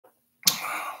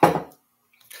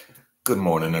Good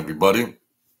morning, everybody.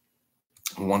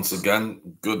 Once again,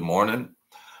 good morning.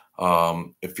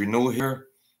 If you're new here,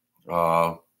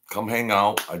 come hang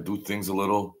out. I do things a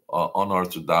little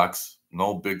unorthodox.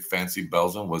 No big fancy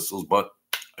bells and whistles, but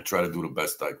I try to do the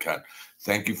best I can.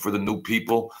 Thank you for the new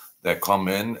people that come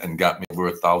in and got me over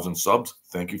 1,000 subs.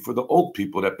 Thank you for the old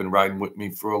people that have been riding with me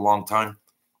for a long time.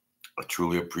 I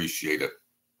truly appreciate it.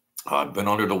 I've been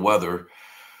under the weather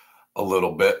a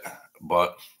little bit,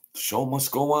 but the show must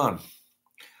go on.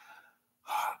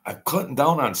 I'm cutting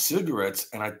down on cigarettes,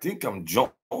 and I think I'm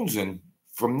jonesing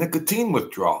from nicotine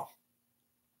withdrawal.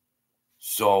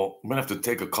 So I'm gonna have to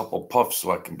take a couple puffs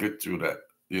so I can get through that.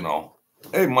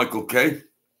 Hey, Michael K.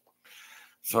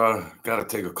 So I gotta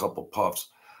take a couple puffs.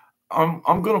 I'm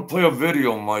gonna play a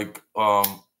video, Mike. A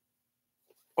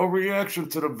reaction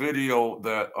to the video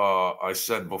that I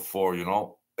said before. Hey,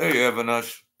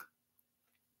 Evanesh.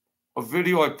 A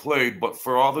video I played, but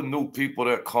for all the new people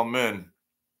that come in,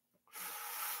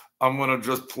 I'm gonna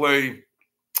just play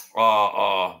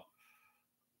the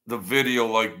video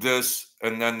like this,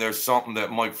 and then there's something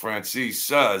that Mike Franzese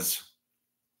says.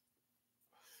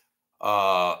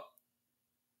 The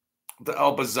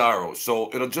El Bizarro.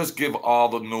 So it'll just give all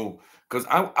the new, because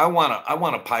I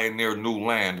wanna pioneer new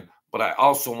land, but I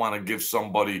also want to give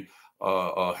somebody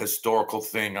a historical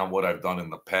thing on what I've done in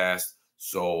the past.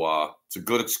 So it's a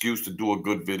good excuse to do a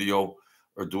good video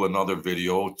or do another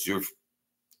video. It's your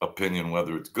opinion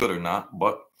whether it's good or not,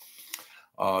 but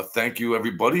thank you,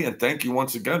 everybody, and thank you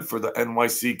once again for the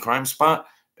NYC Crime Spot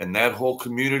and that whole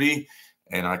community.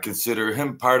 And I consider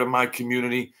him part of my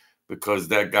community because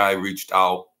that guy reached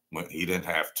out when he didn't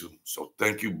have to. So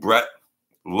thank you, Brett.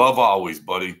 Love always,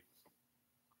 buddy.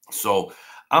 So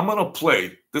I'm going to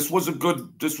play.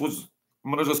 I'm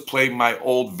going to just play my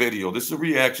old video. This is a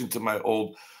reaction to my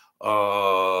old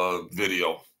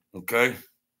video. Okay?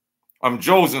 I'm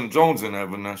jonesing,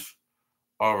 Evanesh.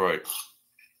 All right.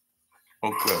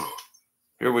 Okay.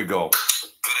 Here we go.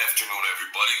 Good afternoon,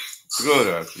 everybody.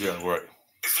 Yeah, right.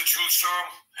 Is the truth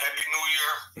serum? Happy New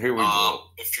Year. Here we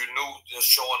go. If you're new, just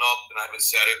showing up, and I haven't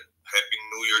said it, Happy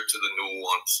New Year to the new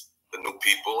ones, the new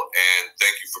people, and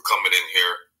thank you for coming in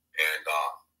here. And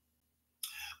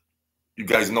you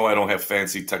guys know I don't have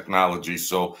fancy technology,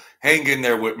 so hang in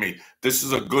there with me. This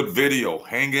is a good video.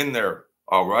 Hang in there,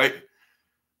 all right?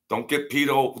 Don't get peed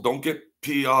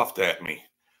off at me.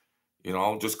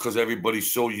 Just because everybody's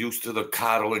so used to the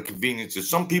coddle and conveniences.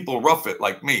 Some people rough it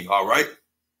like me, all right?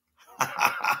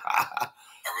 I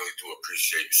really do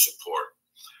appreciate your support.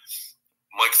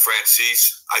 Mike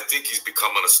Franzese, I think he's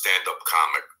becoming a stand-up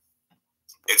comic.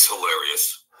 It's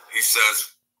hilarious. He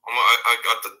says, I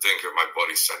got the thing here, my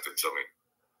buddy sent it to me.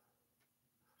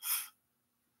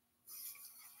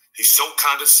 He's so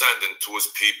condescending to his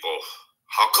people.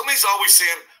 How come he's always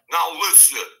saying, now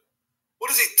listen? What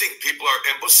does he think? People are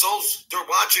imbeciles? They're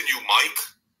watching you, Mike.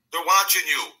 They're watching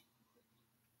you.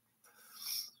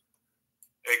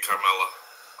 Hey, Carmela.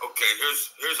 Okay,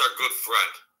 here's our good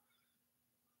friend.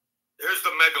 Here's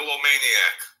the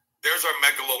megalomaniac. There's our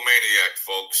megalomaniac,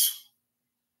 folks.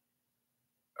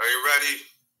 Are you ready?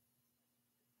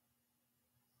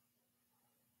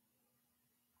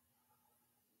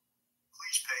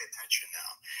 Please pay attention now.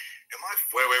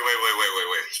 Wait.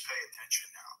 Please pay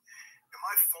attention now.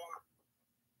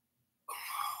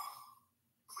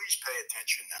 Please pay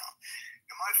attention now.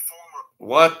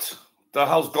 What the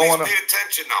hell's going on? Please pay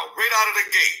attention now. Right out of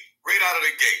the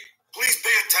gate. Please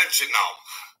pay attention now.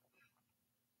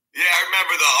 Yeah, I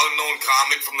remember the unknown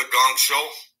comic from the Gong Show.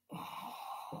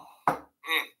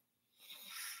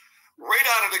 Right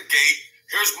out of the gate,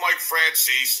 here's Mike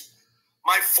Franzese.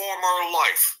 My former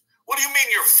life. What do you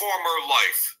mean your former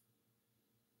life?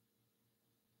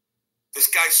 This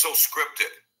guy's so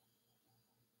scripted.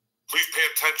 Please pay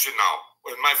attention now.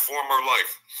 In my former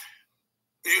life,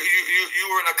 you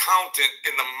were an accountant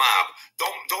in the mob.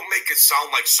 Don't make it sound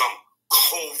like some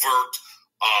covert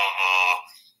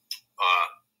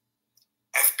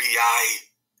FBI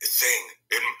thing.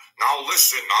 Now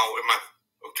listen.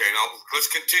 Okay. Now let's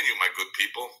continue, my good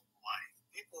people.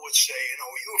 People would say,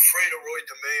 were you afraid of Roy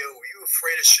DeMeo? Were you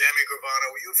afraid of Sammy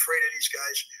Gravano? Were you afraid of these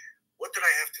guys? What did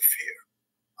I have to fear?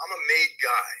 I'm a made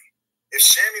guy. If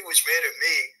Sammy was mad at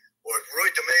me, or if Roy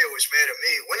DeMeo was mad at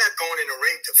me, we're not going in the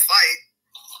ring to fight,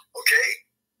 okay?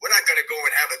 We're not going to go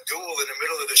and have a duel in the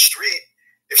middle of the street.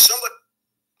 If somebody...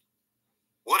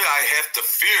 What do I have to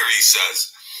fear, he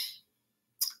says.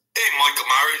 Hey, Michael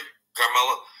Murray,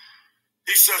 Carmela.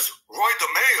 He says, Roy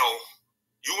DeMeo,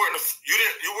 you weren't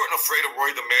afraid of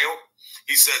Roy DeMeo?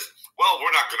 He says, well,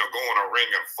 we're not going to go in a ring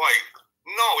and fight.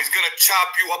 No, he's going to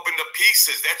chop you up into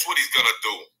pieces. That's what he's going to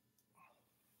do.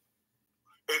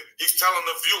 He's telling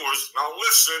the viewers, now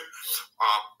listen,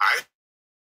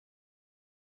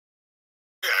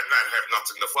 not have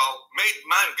nothing to. Well, made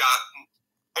men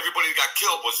everybody that got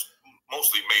killed was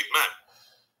mostly made men.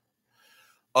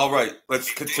 All right,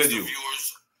 let's continue.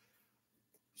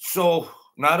 So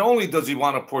not only does he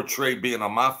want to portray being a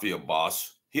mafia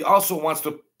boss, he also wants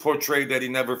to portray that he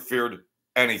never feared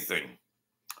anything.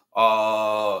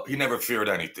 He never feared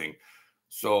anything.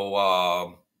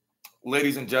 So,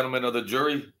 ladies and gentlemen of the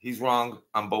jury, he's wrong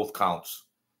on both counts.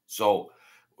 So,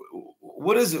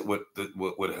 what is it with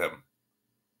him?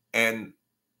 And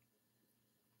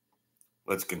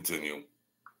let's continue.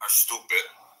 Are stupid.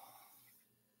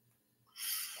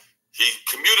 He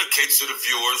communicates to the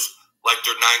viewers like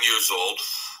they're 9 years old,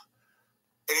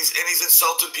 and he's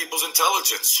insulting people's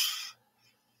intelligence.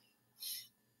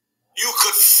 You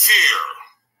could fear.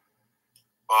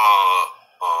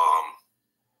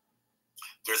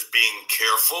 There's being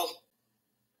careful.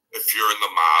 If you're in the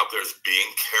mob, there's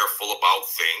being careful about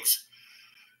things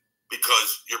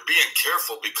because you're being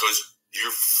careful because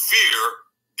you fear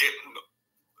getting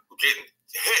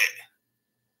hit.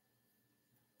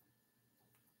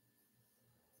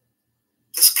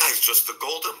 This guy's just the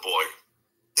golden boy.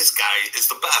 This guy is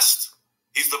the best.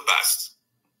 He's the best.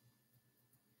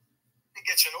 He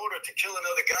gets an order to kill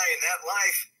another guy in that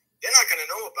life. You're not going to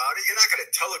know about it. You're not going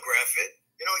to telegraph it.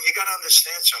 You know, you got to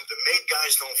understand something. Made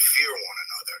guys don't fear one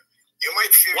another. You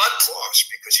might fear the boss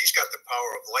because he's got the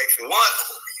power of life and death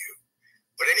over you.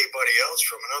 But anybody else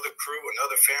from another crew,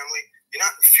 another family, you're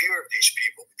not in fear of these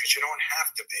people because you don't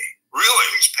have to be.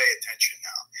 Really? Please pay attention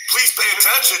now. Please pay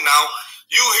attention now.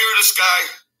 You hear this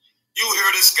guy? You hear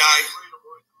this guy?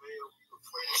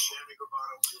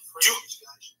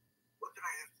 What did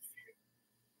I have to fear?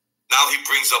 Now he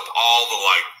brings up all the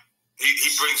he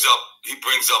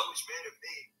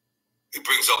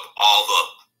brings up all the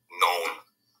known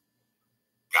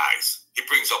guys. He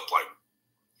brings up like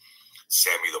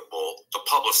Sammy the Bull, the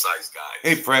publicized guys.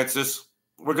 Hey, Francis,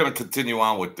 we're going to continue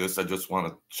on with this. I just want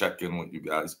to check in with you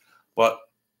guys. But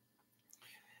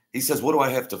he says, what do I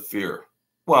have to fear?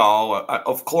 Well,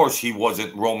 of course, he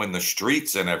wasn't roaming the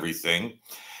streets and everything.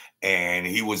 And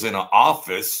he was in an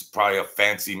office, probably a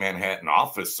fancy Manhattan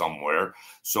office somewhere.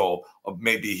 So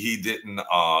maybe he didn't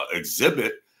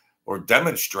exhibit or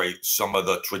demonstrate some of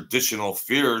the traditional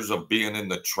fears of being in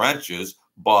the trenches.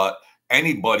 But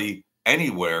anybody,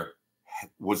 anywhere,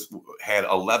 had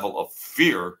a level of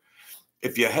fear.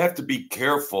 If you have to be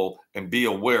careful and be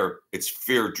aware, it's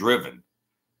fear-driven.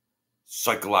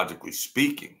 Psychologically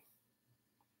speaking,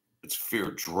 it's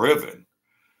fear-driven.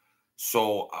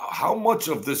 So how much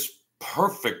of this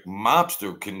perfect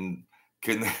mobster can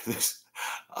this,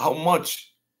 how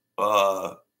much,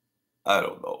 I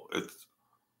don't know.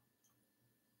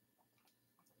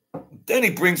 Then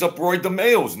he brings up Roy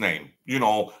DeMeo's name, you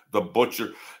know, the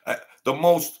butcher,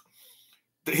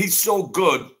 he's so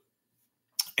good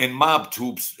in mob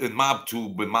talk.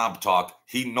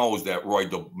 He knows that Roy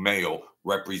DeMeo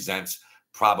represents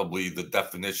probably the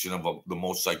definition of the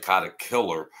most psychotic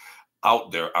killer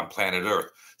out there on planet Earth.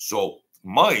 So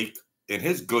Mike, in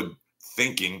his good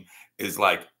thinking, is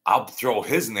like, I'll throw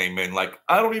his name in. Like,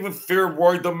 I don't even fear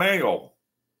Roy DeMeo.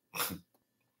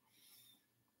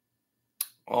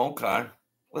 Okay,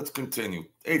 let's continue.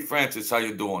 Hey, Francis, how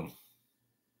you doing?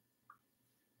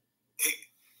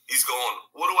 He's going,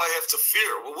 what do I have to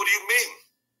fear? Well, what do you mean?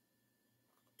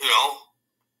 You know,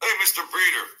 hey, Mr.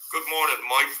 Breeder. Good morning,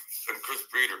 Mike and Chris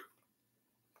Breeder.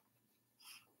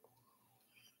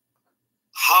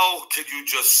 How could you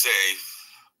just say,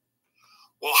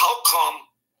 well, how come,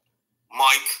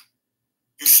 Mike,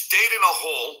 you stayed in a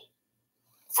hole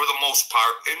for the most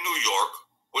part in New York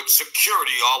with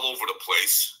security all over the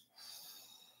place,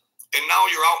 and now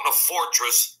you're out in a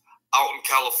fortress out in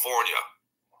California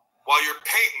while you're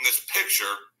painting this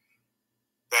picture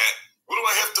that, what do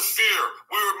I have to fear?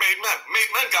 We were made men.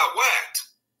 Made men got whacked.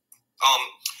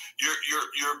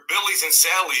 Your Billies and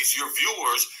Sallys, your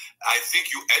viewers, I think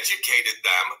you educated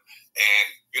them, and,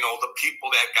 you know, the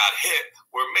people that got hit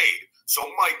were made. So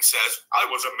Mike says, I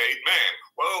was a made man.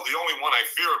 Well, the only one I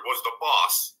feared was the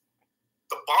boss.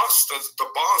 The boss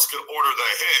can order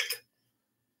the hit.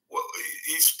 Well,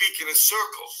 he's speaking in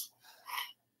circles.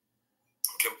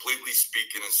 Completely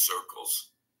speaking in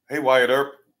circles. Hey, Wyatt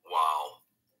Earp. Wow.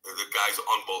 This guy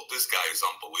is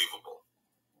unbelievable.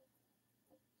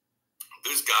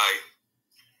 This guy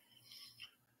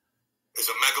is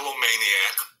a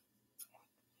megalomaniac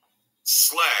 /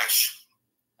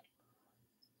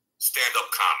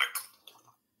 stand-up comic.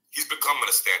 He's becoming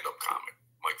a stand-up comic,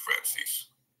 Mike Franzese.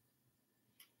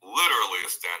 Literally a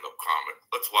stand-up comic.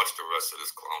 Let's watch the rest of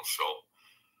this clown show.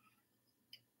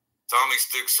 Tommy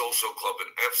Stick Social Club, an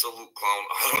absolute clown.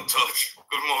 I don't touch.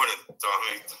 Good morning,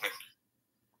 Tommy.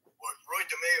 Well, Roy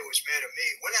DeMeo is mad at me.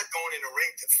 We're not going in the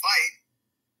ring to fight,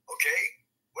 okay?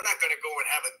 We're not going to go and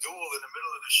have a duel in the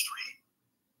middle of the street.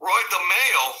 Roy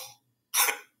DeMeo,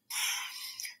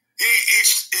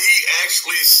 he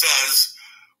actually says,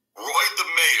 Roy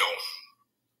DeMeo,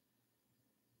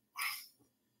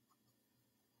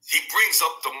 he brings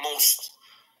up the most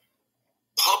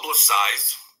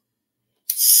publicized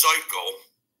psycho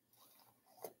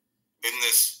in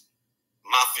this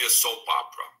Mafia soap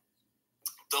opera.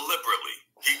 Deliberately.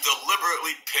 He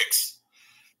deliberately picks.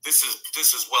 This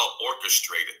is well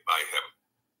orchestrated by him.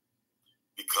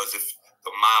 Because if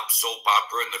the mob soap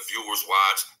opera and the viewers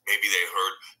watch, maybe they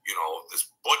heard, this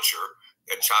butcher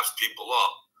that chops people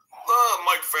up.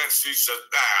 Mike Franzese said,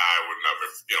 I would never,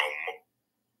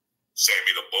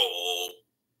 Sammy the Bull,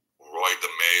 Roy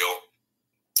DeMeo.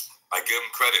 I give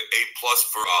him credit, A+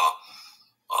 for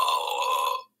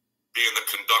being the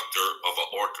conductor of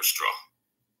an orchestra.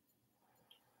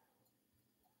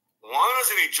 Why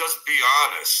doesn't he just be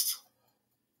honest?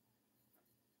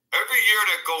 Every year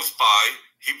that goes by,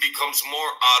 he becomes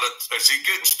more out of... Is he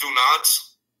getting stew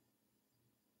knots?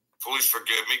 Please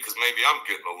forgive me, because maybe I'm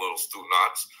getting a little stew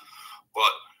knots.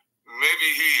 But maybe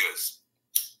he is.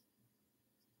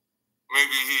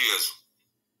 Maybe he is.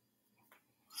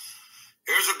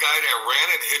 Here's a guy that ran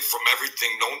and hid from everything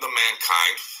known to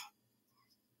mankind.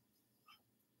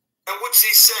 And what's he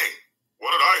say?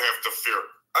 What did I have to fear?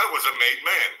 I was a made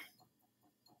man.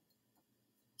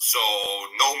 So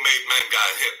no made man got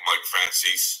hit, Mike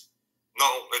Franzese. No,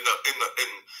 in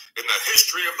the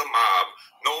history of the mob,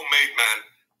 no made man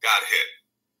got hit.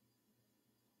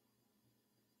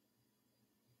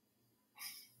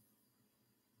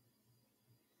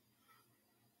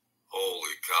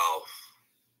 Holy cow.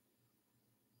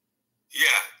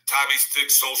 Yeah, Tommy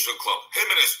Stick Social Club. Him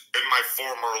and his, in my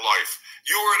former life.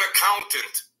 You were an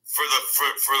accountant for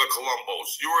the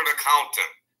Colombos. You were an accountant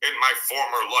in my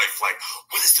former life. Like,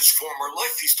 what is this former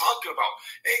life he's talking about?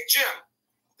 Hey, Jim,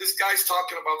 this guy's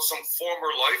talking about some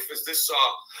former life. Is this,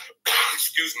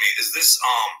 excuse me, is this,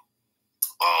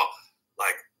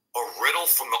 like a riddle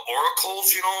from the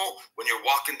oracles, when you're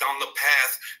walking down the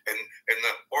path and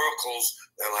the oracles,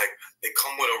 they're like, they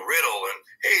come with a riddle and,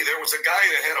 hey, there was a guy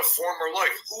that had a former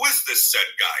life. Who is this said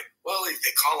guy? Well,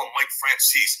 they call him Mike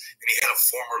Franzese and he had a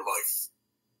former life.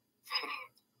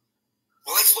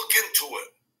 Well, let's look into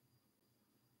it.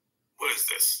 What is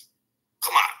this?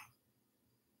 Come on.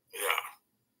 Yeah.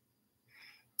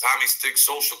 Tommy Stick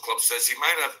Social Club says he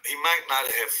might not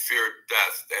have feared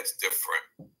death. That's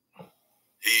different.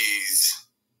 He's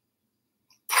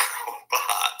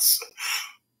bots.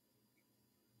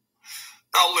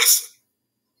 Now listen,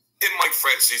 in Mike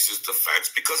Franzese's defense,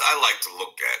 because I like to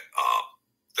look at,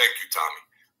 thank you, Tommy.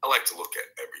 I like to look at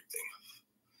everything.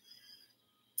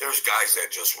 There's guys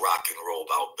that just rock and rolled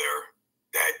out there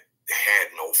that had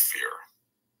no fear.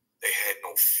 They had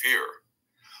no fear,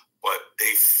 but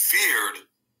they feared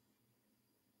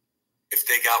if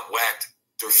they got whacked,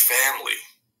 their family.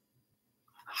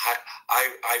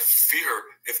 I fear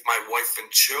if my wife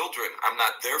and children, I'm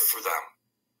not there for them.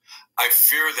 I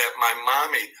fear that my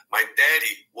mommy, my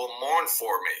daddy will mourn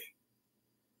for me.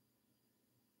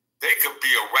 They could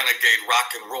be a renegade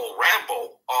rock and roll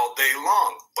Rambo all day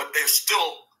long, but they're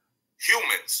still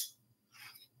humans.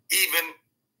 Even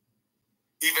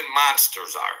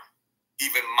monsters are.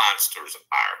 Even monsters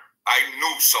are. I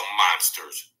knew some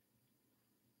monsters.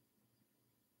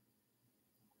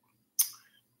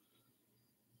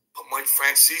 But Mike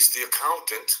Franzese, the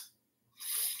accountant,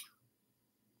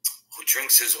 who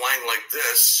drinks his wine like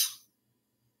this,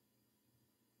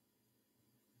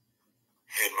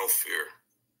 had no fear.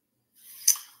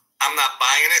 I'm not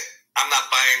buying it. I'm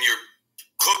not buying your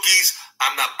cookies.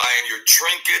 I'm not buying your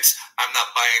trinkets. I'm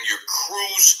not buying your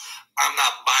cruise. I'm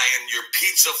not buying your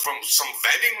pizza from some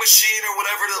vending machine or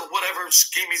whatever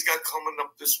scheme he's got coming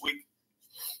up this week.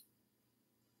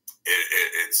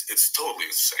 It's totally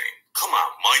insane. Come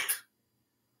on, Mike.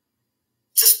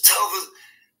 Just tell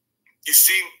you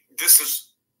see, this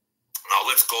is, now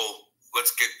let's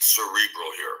get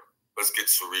cerebral here. Let's get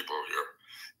cerebral here.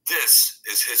 This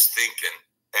is his thinking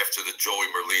after the Joey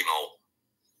Merlino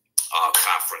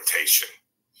confrontation.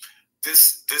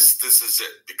 This is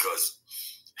it, because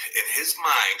in his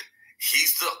mind,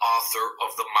 he's the author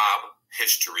of the mob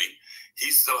history.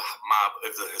 He's the mob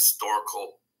of the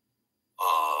historical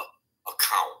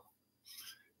account.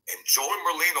 And Joey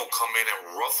Merlino come in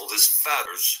and ruffled his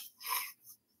feathers.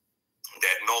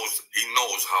 He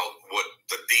knows what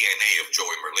the DNA of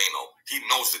Joey Merlino. He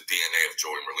knows the DNA of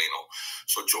Joey Merlino.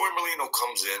 So Joey Merlino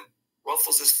comes in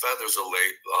ruffles his feathers a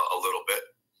little bit.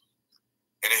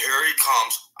 And here he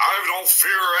comes. I don't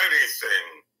fear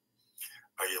anything.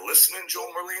 Are you listening, Joe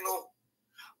Merlino?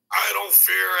 I don't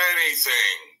fear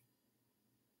anything.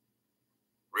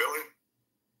 Really?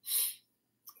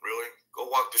 Really? Go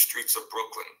walk the streets of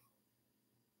Brooklyn.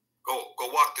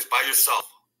 Go walk this by yourself.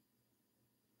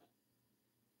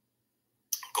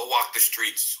 Go walk the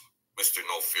streets, Mr.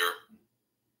 No Fear.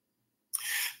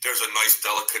 There's a nice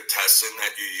delicatessen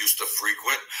that you used to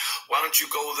frequent. Why don't you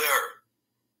go there?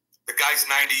 The guy's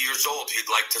 90 years old.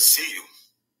 He'd like to see you.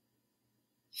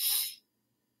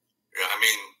 Yeah, I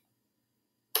mean,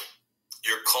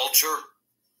 your culture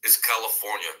is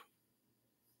California.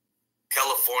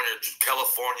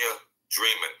 California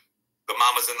dreaming. The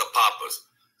mamas and the papas.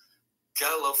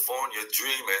 California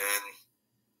dreaming.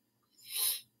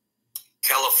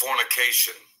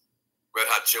 Californication. Red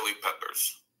Hot Chili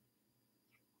Peppers.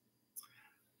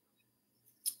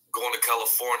 Going to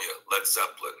California. Led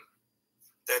Zeppelin.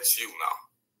 That's you now.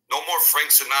 No more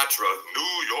Frank Sinatra.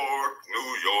 New York, New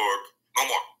York. No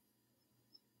more.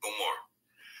 No more.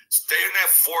 Stay in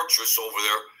that fortress over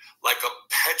there like a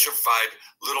petrified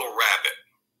little rabbit.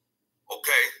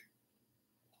 Okay?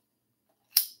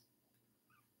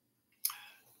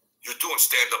 You're doing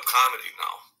stand-up comedy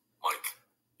now, Mike.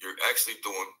 You're actually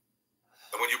doing...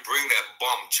 And when you bring that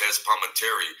bum, Chaz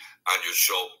Palminteri, on your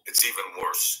show, it's even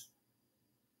worse.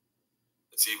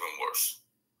 It's even worse.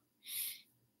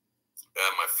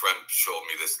 My friend showed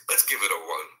me this. Let's give it a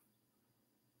run.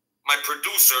 My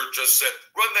producer just said,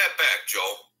 run that back,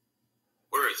 Joe.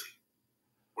 Where is he?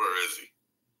 Where is he?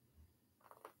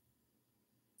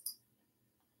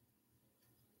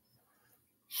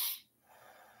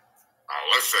 Now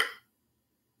listen.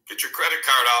 Get your credit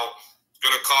card out. It's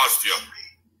going to cost you.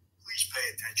 Please pay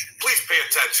attention. Please pay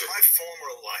attention. In my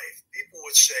former life, people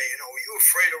would say, were you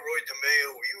afraid of Roy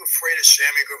DeMeo? Were you afraid of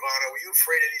Sammy Gravano? Were you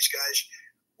afraid of these guys?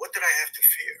 What did I have to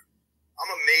fear?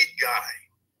 I'm a made guy.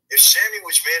 If Sammy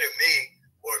was mad at me,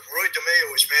 or if Roy DeMeo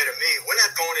was mad at me, we're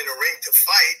not going in the ring to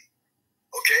fight,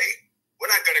 okay? We're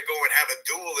not going to go and have a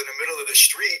duel in the middle of the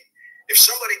street. If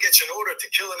somebody gets an order to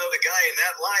kill another guy in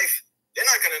that life, they're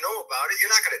not going to know about it.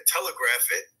 You're not going to telegraph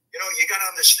it. You got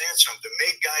to understand something.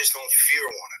 Made guys don't fear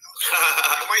one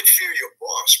another. You might fear your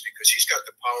boss because he's got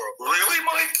the power of really,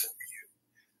 Mike? Over you.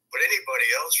 But anybody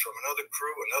else from another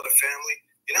crew, another family,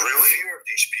 you're not in fear of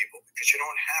these people because you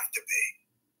don't have to be.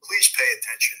 Please pay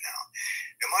attention now.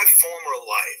 In my former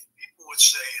life, people would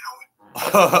say,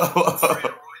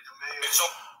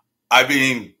 I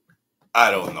mean,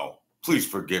 I don't know. Please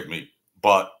forgive me,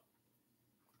 but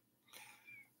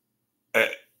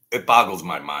it boggles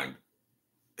my mind.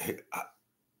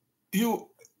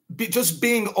 Just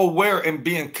being aware and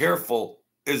being careful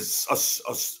is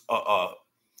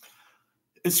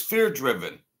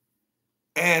fear-driven,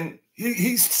 and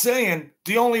he's saying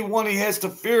the only one he has to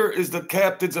fear is the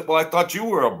captains. Well, I thought you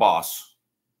were a boss.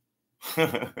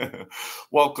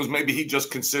 Well, because maybe he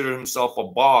just considered himself a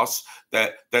boss.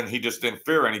 That then he just didn't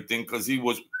fear anything because he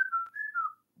was.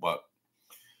 But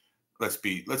let's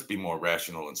be more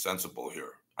rational and sensible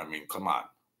here. I mean, come on.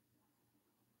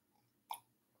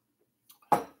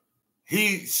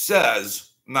 He says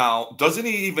now, doesn't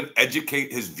he even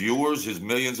educate his viewers, his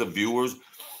millions of viewers?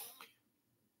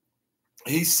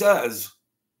 He says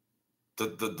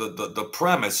the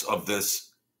premise of this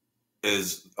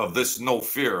no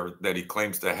fear that he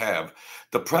claims to have.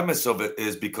 The premise of it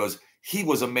is because he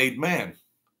was a made man.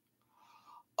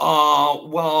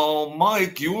 Well,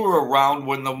 Mike, you were around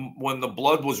when the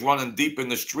blood was running deep in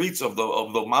the streets of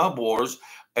the mob wars,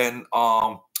 and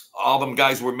all them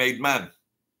guys were made men.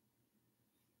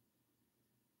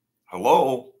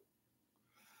 Hello?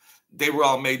 They were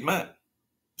all made men.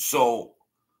 So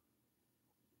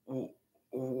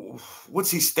what's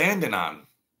he standing on?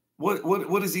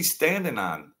 What is he standing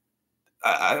on?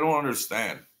 I don't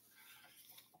understand.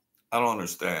 I don't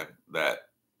understand that.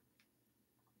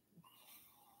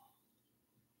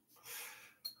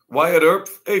 Wyatt Earp,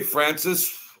 hey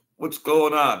Francis, what's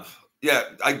going on? Yeah,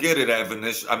 I get it,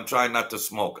 Avanish. I'm trying not to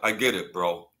smoke. I get it,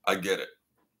 bro. I get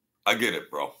it,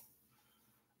 bro.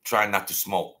 Trying not to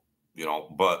smoke,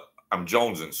 but I'm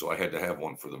jonesing, so I had to have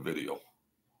one for the video.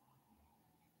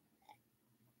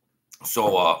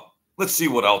 So let's see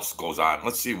what else goes on.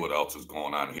 Let's see what else is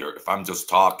going on here. If I'm just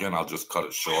talking, I'll just cut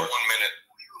it short. 1 minute.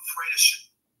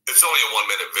 It's only a 1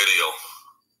 minute video.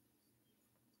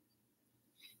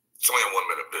 It's only a 1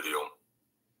 minute video.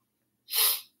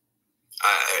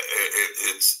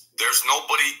 There's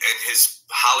nobody in his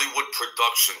Hollywood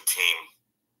production team.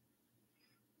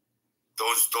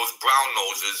 Those brown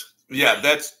noses. Yeah,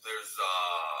 there's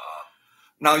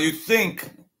now you think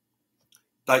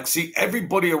like, see,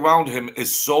 everybody around him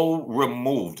is so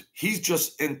removed. He's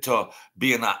just into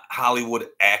being a Hollywood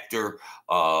actor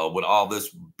with all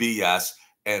this BS.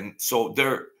 And so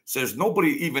there's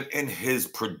nobody even in his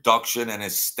production and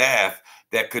his staff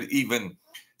that could even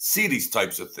see these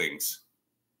types of things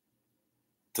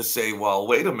to say, well,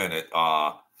 wait a minute,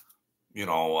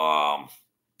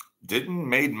 didn't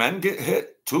Made Men get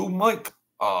hit too, Mike?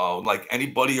 Like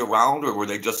anybody around, or were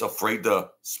they just afraid to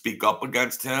speak up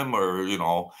against him, or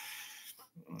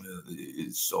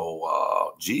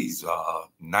so geez,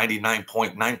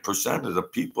 99.9% of the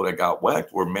people that got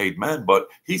whacked were made men, but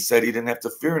he said he didn't have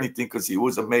to fear anything because he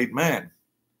was a made man.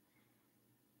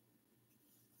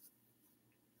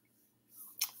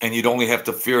 And you'd only have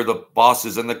to fear the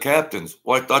bosses and the captains.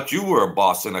 Well, I thought you were a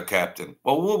boss and a captain.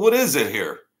 Well, what is it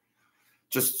here?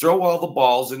 Just throw all the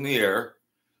balls in the air.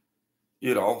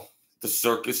 The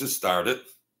circus has started.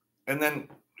 And then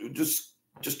just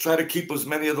try to keep as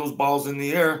many of those balls in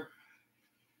the air.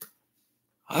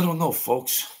 I don't know,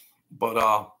 folks. But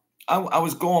I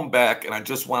was going back, and I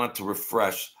just wanted to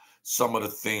refresh some of the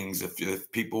things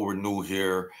if people were new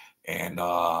here. And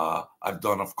I've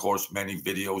done, of course, many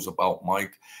videos about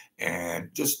Mike,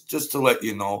 and just to let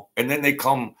you know. And then they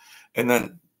come, and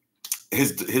then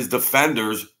his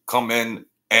defenders come in,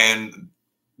 and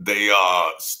they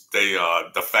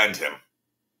defend him.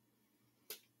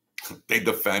 They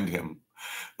defend him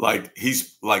like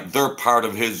he's like they're part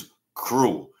of his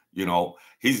crew.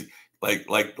 He's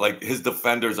like his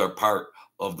defenders are part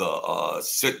of the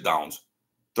sit downs.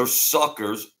 They're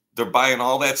suckers. They're buying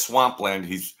all that swampland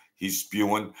he's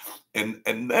spewing, and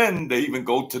then they even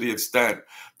go to the extent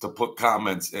to put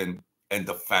comments in and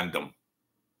defend him.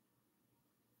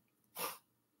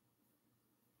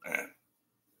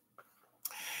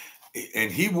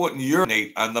 And he wouldn't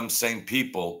urinate on them same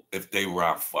people if they were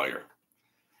on fire.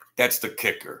 That's the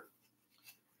kicker.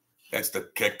 That's the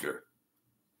kicker.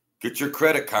 Get your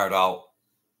credit card out,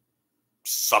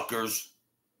 suckers.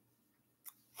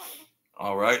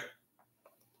 All right.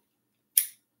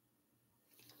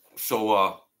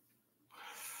 So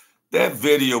that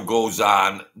video goes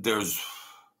on. There's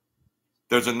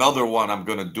another one I'm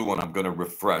going to do, and I'm going to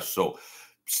refresh. So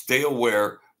stay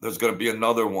aware. There's going to be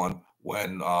another one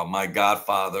when my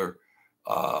godfather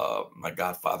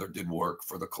did work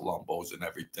for the Colombos and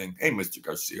everything. Hey, Mr.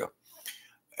 Garcia.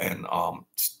 And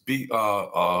keep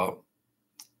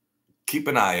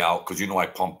an eye out, because I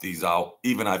pump these out.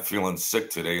 Even I'm feeling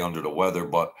sick today under the weather,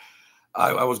 but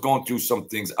I was going through some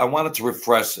things. I wanted to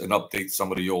refresh and update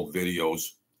some of the old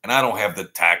videos, and I don't have the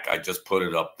tech. I just put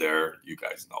it up there. You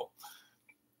guys know.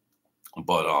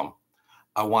 But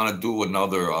I want to do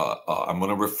another. I'm going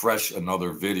to refresh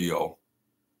another video.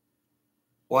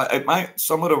 Well,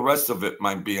 some of the rest of it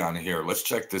might be on here. Let's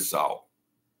check this out.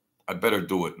 I better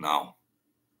do it now.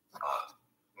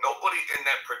 Nobody in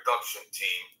that production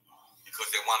team, because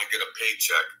they want to get a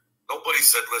paycheck, nobody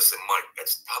said, listen, Mike,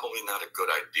 that's probably not a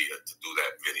good idea to do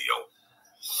that video.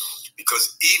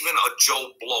 Because even a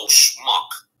Joe Blow schmuck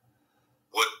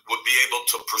would be able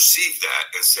to perceive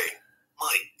that and say,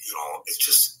 Mike, it's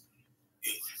just,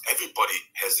 everybody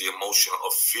has the emotion of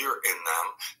fear in them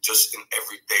just in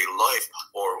everyday life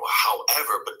or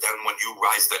however. But then when you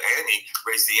raise the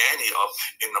ante up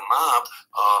in the mob,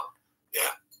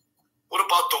 yeah. What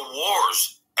about the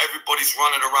wars? Everybody's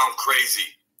running around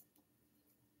crazy.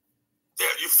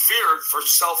 Yeah, you fear for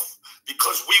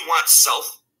because we want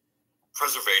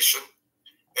self-preservation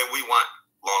and we want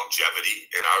longevity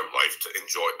in our life to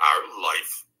enjoy our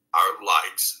life, our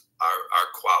likes, our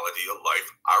quality of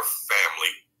life, our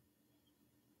family.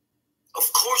 Of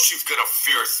course you're going to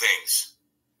fear things.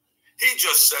 He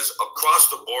just says across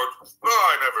the board,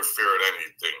 I never feared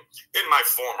anything in my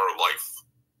former life.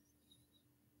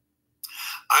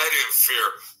 I didn't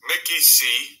fear Mickey C,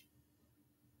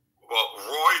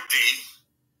 Roy D,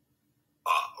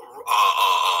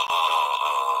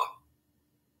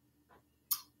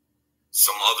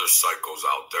 some other psychos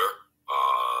out there,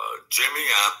 Jimmy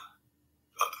M.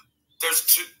 There's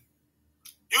two.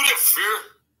 You didn't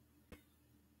fear.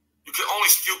 You could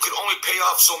only pay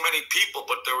off so many people,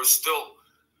 but there was still,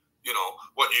 you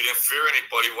didn't fear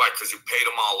anybody. Why? Because you paid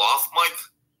them all off, Mike?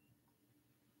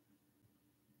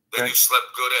 Then you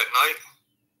slept good at night.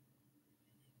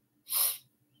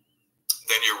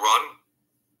 Then you run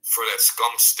for that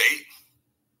scum state.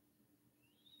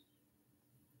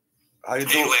 Hey,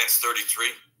 Lance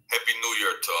 33. Happy New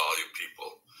Year to all you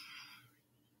people.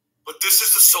 But this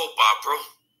is the soap opera.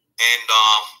 And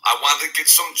I wanted to get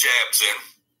some jabs in.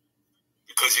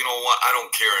 Because you know what? I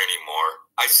don't care anymore.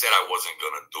 I said I wasn't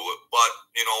going to do it. But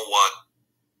you know what?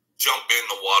 Jump in.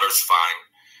 The water's fine.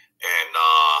 And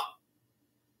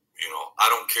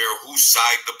whose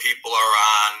side the people are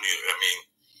on. I mean,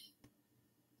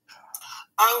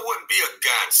 I wouldn't be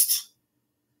against,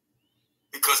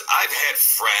 because I've had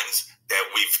friends that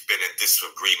we've been in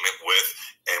disagreement with,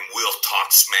 and we'll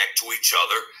talk smack to each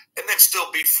other and then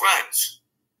still be friends.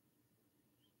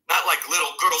 Not like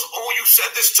little girls. Oh, you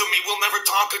said this to me. We'll never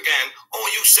talk again. Oh,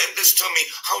 you said this to me.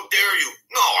 How dare you?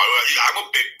 No, I'm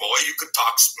a big boy. You could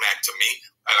talk smack to me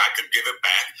and I could give it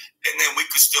back, and then we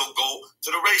could still go to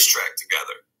the racetrack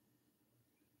together.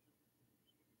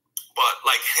 But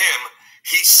like him,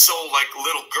 he's so like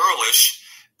little girlish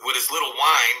with his little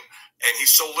whine, and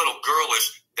he's so little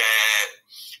girlish that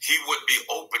he would be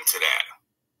open to that.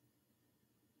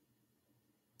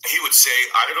 He would say,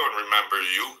 I don't remember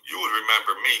you. You would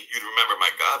remember me. You'd remember my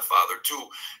godfather too.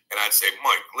 And I'd say,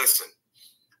 Mike, listen,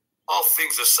 all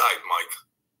things aside, Mike,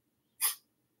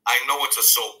 I know it's a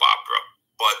soap opera,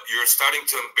 but you're starting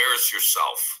to embarrass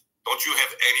yourself. Don't you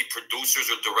have any producers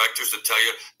or directors to tell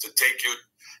you to take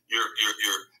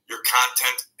your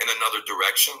content in another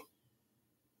direction?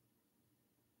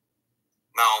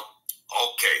 Now,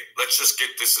 okay, let's just get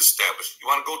this established. You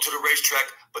want to go to the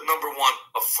racetrack, but number one,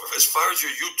 as far as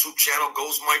your YouTube channel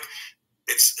goes, Mike,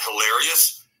 it's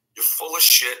hilarious. You're full of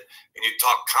shit, and you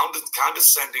talk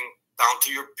condescending down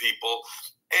to your people,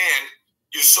 and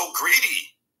you're so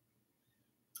greedy.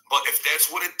 But if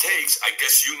that's what it takes, I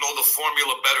guess you know the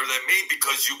formula better than me,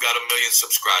 because you got 1 million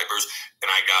subscribers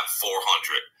and I got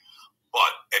 400.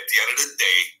 But at the end of the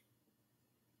day,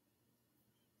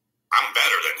 I'm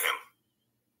better than him.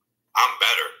 I'm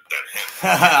better than him.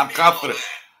 I'm confident.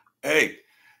 Hey,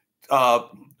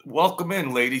 welcome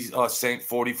in, ladies. Saint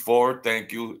 44,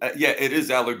 thank you. Yeah, it is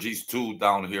allergies too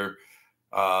down here.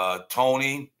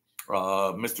 Tony,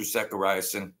 Mr.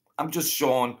 Sekariason. I'm just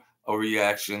showing a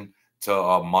reaction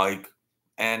to Mike,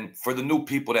 and for the new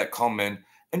people that come in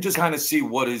and just kind of see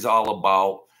what he's all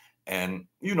about. And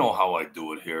you know how I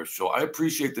do it here. So I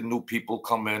appreciate the new people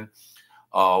come in.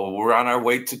 We're on our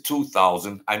way to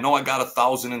 2,000. I know I got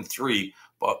 1,003,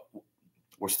 but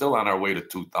we're still on our way to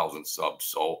 2,000 subs.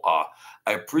 So I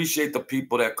appreciate the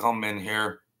people that come in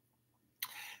here.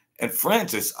 And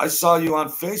Francis, I saw you on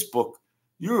Facebook.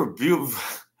 You're beautiful,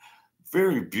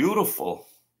 very beautiful.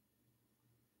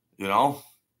 You know,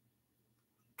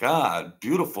 God,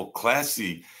 beautiful,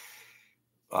 classy.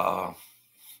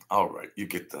 All right, you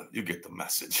get the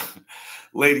message.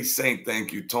 Lady Saint,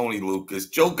 thank you. Tony Lucas.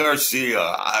 Joe Garcia.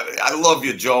 I love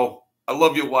you, Joe. I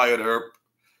love you, Wyatt Earp.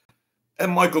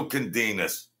 And Michael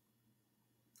Candinas.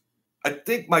 I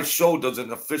think my show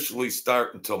doesn't officially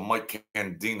start until Mike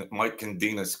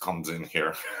Candinas comes in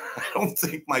here. I don't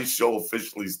think my show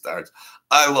officially starts.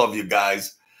 I love you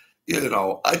guys. You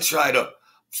know, I try to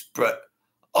spread.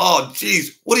 Oh,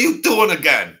 geez, what are you doing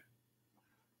again?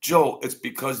 Joe, it's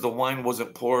because the wine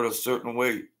wasn't poured a certain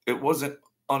way. It wasn't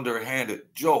underhanded.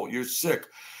 Joe, you're sick.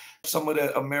 Some of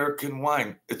that American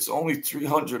wine, it's only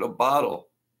 $300 a bottle.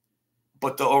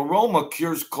 But the aroma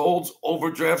cures colds,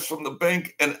 overdrafts from the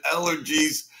bank, and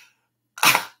allergies.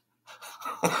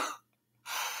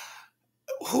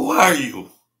 Who are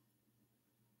you?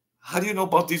 How do you know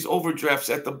about these overdrafts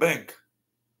at the bank?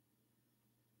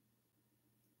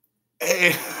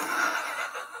 Hey.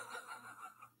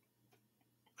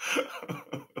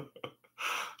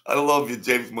 I love you,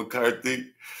 James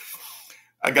McCarthy.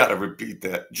 I got to repeat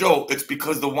that. Joe, it's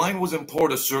because the wine wasn't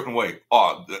poured a certain way.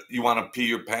 Oh, you want to pee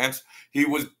your pants? He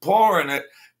was pouring it.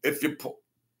 If you pour...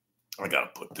 I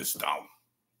got to put this down.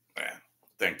 Man,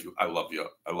 thank you. I love you.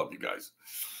 I love you guys.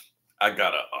 I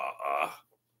got to...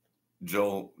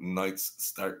 Joe, nights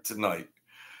start tonight.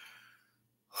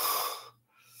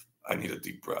 I need a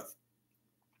deep breath.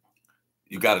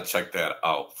 You got to check that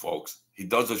out, folks. He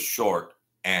does a short,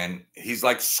 and he's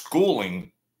like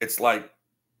schooling. It's like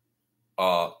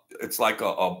a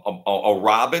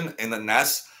robin in the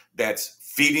nest that's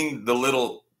feeding the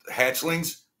little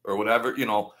hatchlings or whatever. You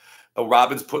know, a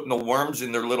robin's putting the worms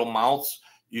in their little mouths.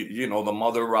 You know, the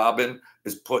mother robin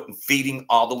is feeding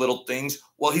all the little things.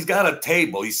 Well, he's got a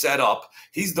table. He's set up.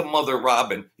 He's the mother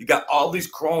robin. You got all these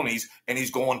cronies, and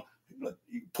he's going,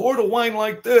 pour the wine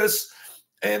like this,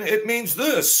 and it means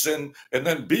this, and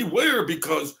then beware,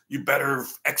 because you better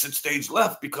exit stage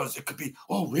left, because it could be,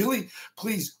 oh, really?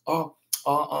 Please, do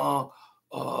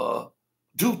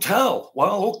tell.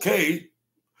 Well, okay.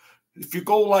 If you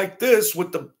go like this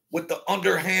with the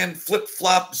underhand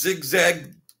flip-flop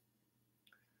zigzag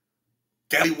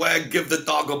gallywag, give the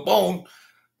dog a bone,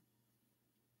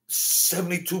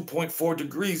 72.4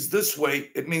 degrees this way,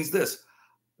 it means this.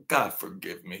 God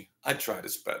forgive me. I try to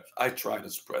spread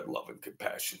love and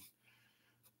compassion.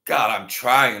 God, I'm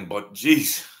trying, but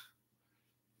geez.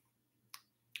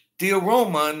 The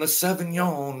aroma and the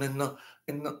Sauvignon and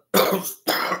the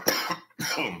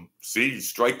see, he's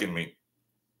striking me.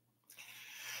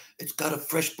 It's got a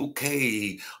fresh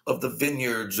bouquet of the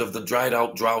vineyards, of the dried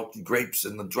out drought grapes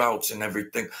and the droughts and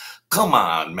everything. Come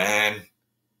on, man.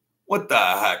 What the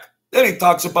heck? Then he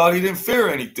talks about he didn't fear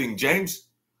anything, James.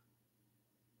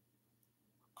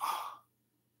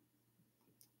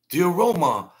 The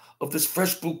aroma of this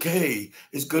fresh bouquet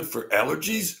is good for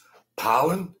allergies,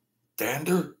 pollen,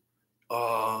 dander,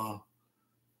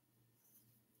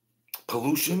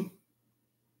 pollution.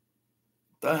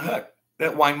 The heck?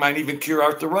 That wine might even cure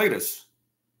arthritis.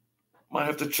 Might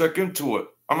have to check into it.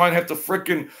 I might have to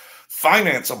frickin'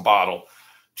 finance a bottle.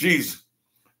 Jeez,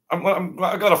 I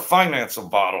got to finance a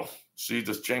bottle. See,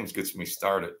 this James gets me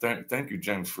started. Thank you,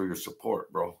 James, for your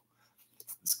support, bro.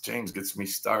 This James gets me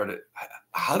started.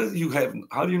 How do you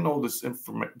know this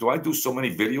information? Do I do so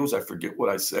many videos I forget what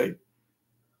I say?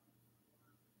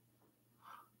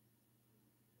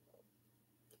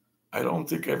 I don't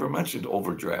think I ever mentioned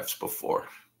overdrafts before.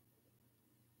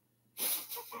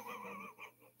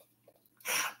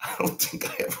 I don't think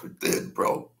I ever did,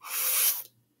 bro.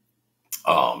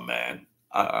 Oh, man.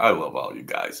 I love all you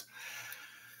guys.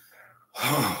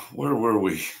 Where were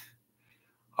we?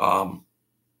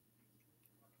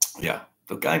 Yeah,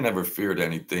 the guy never feared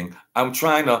anything. I'm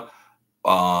trying to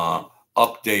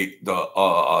update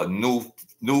the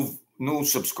new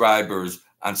subscribers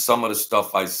on some of the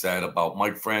stuff I said about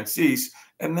Mike Franzese,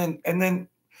 and then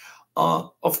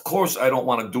of course I don't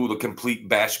want to do the complete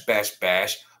bash,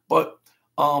 but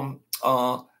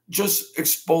just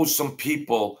expose some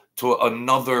people to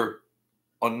another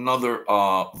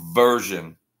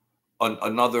version,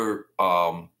 another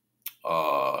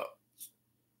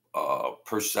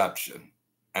perception.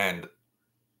 And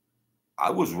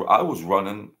I was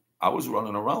running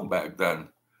around back then.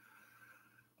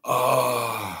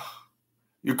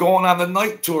 You're going on the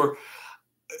night tour.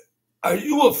 Are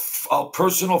you a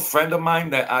personal friend of mine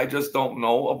that I just don't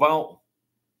know about?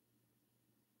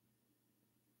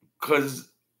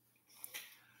 Because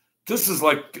this is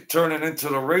like turning into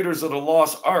the Raiders of the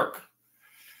Lost Ark.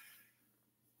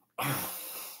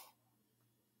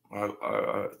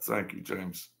 Thank you,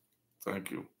 James. Thank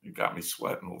you. You got me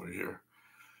sweating over here.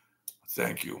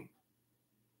 Thank you.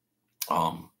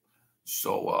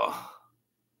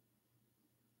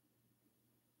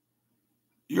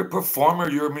 You're a performer,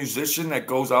 you're a musician that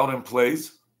goes out and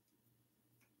plays.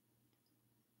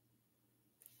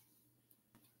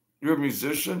 You're a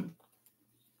musician.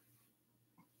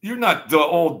 You're not the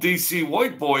old DC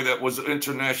white boy that was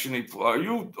internationally. Are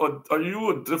you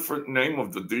a different name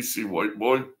of the DC white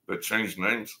boy that changed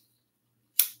names?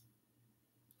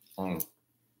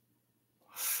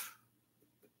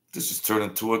 This has turned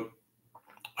into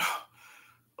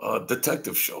a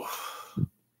detective show.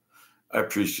 I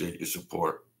appreciate your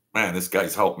support. Man, this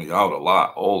guy's helped me out a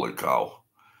lot. Holy cow.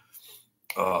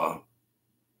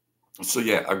 So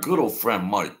yeah, our good old friend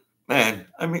Mike, man,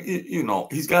 I mean, you know,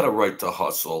 he's got a right to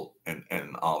hustle and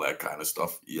all that kind of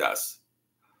stuff. Yes.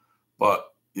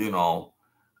 But, you know,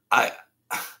 I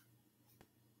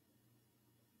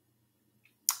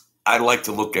like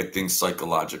to look at things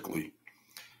psychologically.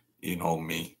 You know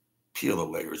me, peel the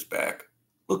layers back,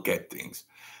 look at things.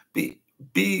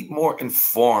 Be more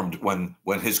informed when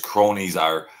his cronies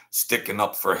are sticking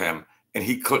up for him and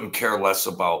he couldn't care less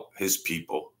about his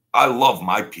people. I love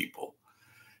my people.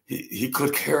 He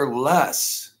could care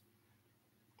less.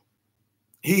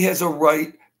 He has a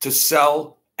right to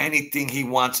sell anything he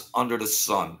wants under the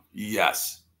sun.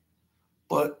 Yes.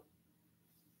 But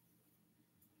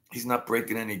he's not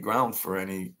breaking any ground for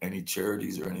any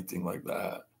charities or anything like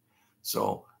that.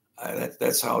 So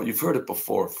that's how you've heard it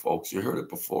before, folks. You heard it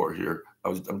before here.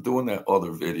 I'm doing that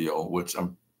other video, which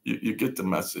you get the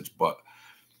message, but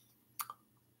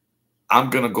I'm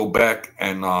gonna go back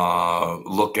and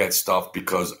look at stuff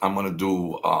because I'm gonna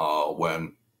do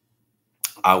when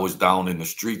I was down in the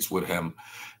streets with him,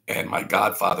 and my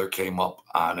godfather came up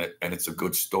on it, and it's a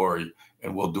good story,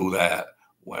 and we'll do that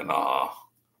when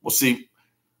we'll see.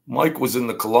 Mike was in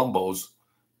the Colombos,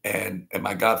 and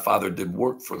my godfather did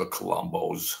work for the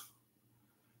Colombos.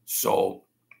 So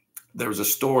there's a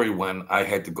story when I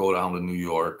had to go down to New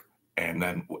York, and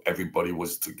then everybody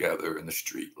was together in the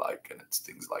street, like, and it's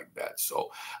things like that. So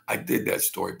I did that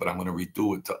story, but I'm going to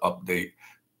redo it to update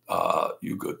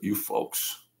you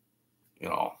folks, you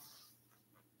know.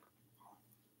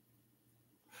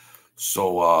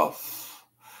 So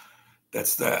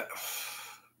that's that.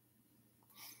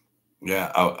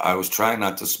 Yeah, I was trying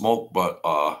not to smoke, but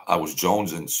I was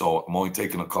jonesing, so I'm only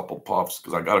taking a couple puffs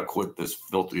because I got to quit this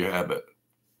filthy habit.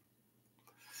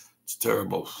 It's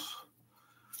terrible.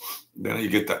 Then you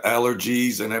get the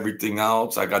allergies and everything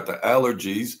else. I got the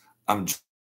allergies. I'm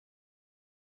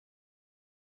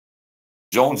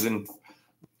jonesing.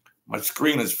 My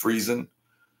screen is freezing.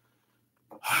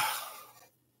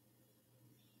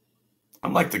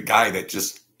 I'm like the guy that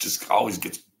just always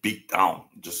gets beat down.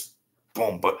 Just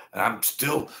boom. But I'm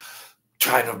still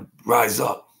trying to rise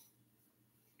up.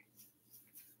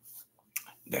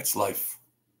 That's life.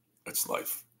 That's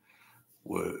life.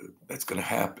 That's gonna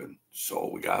happen. So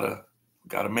we gotta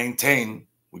maintain.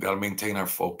 We gotta maintain our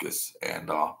focus.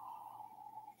 And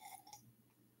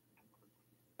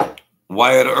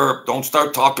Wyatt Earp, don't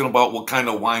start talking about what kind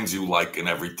of wines you like and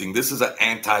everything. This is an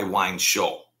anti-wine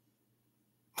show.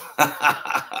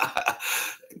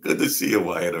 Good to see you,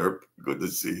 Wyatt Earp. Good to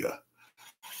see you.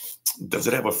 Does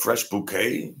it have a fresh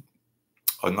bouquet?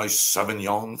 A nice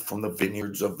Sauvignon from the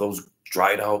vineyards of those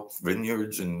dried out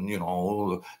vineyards, and you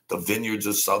know, the vineyards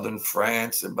of southern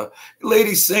France. And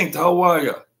Lady Saint, how are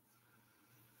you?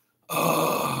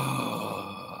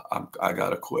 I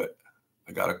gotta quit.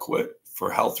 I gotta quit for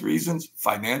health reasons,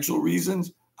 financial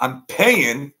reasons. I'm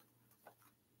paying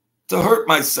to hurt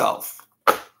myself.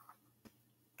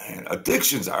 And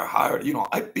addictions are hard. You know,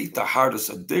 I beat the hardest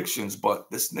addictions,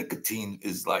 but this nicotine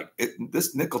is like it.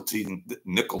 This nicotine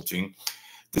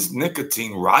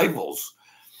rivals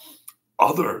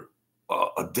other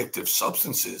addictive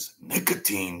substances.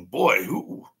 Nicotine, boy,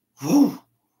 who,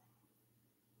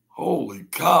 holy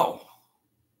cow.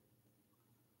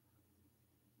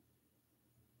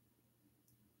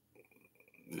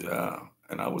 Yeah,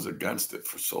 and I was against it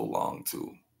for so long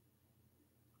too.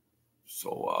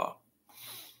 So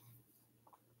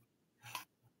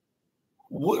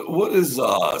what is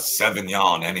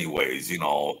Sauvignon anyways? You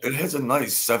know, it has a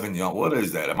nice Sauvignon. What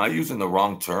is that? Am I using the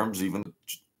wrong terms even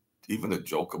to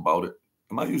joke about it?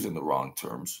 Am I using the wrong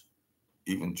terms?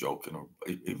 Even joking or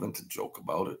even to joke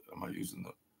about it? Am I using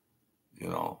you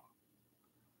know?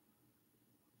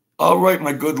 All right,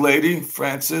 my good lady,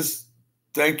 Frances,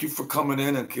 thank you for coming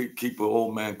in and keep an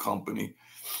old man company.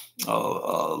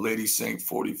 Lady Saint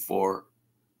 44,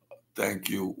 thank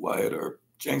you. Wyatt Earp,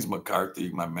 James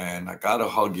McCarthy, my man, I gotta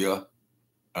hug you.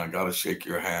 I gotta shake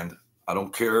your hand. I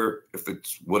don't care if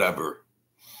it's whatever.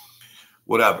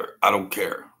 I don't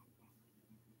care.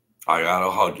 I gotta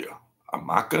hug you. I'm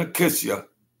not gonna kiss you,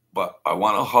 but I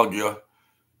want to hug you,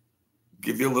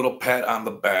 give you a little pat on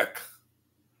the back.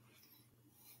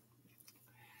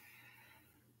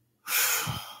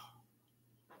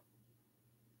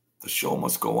 The show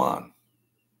must go on.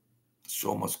 The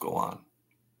show must go on.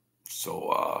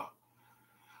 So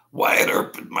Wyatt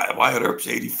Earp's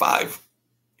 85.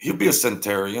 He'll be a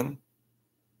centenarian.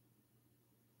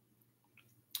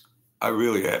 I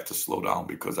really have to slow down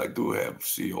because I do have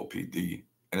COPD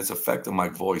and it's affecting my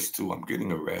voice too. I'm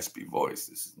getting a raspy voice.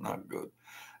 This is not good.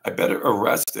 I better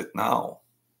arrest it now.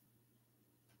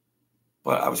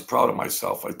 But I was proud of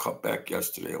myself. I cut back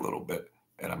yesterday a little bit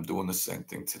and I'm doing the same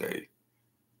thing today.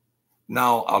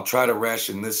 Now I'll try to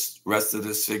ration this rest of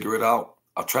this cigarette out.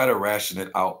 I'll try to ration it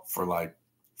out for like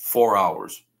 4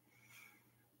 hours.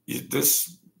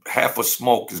 This half a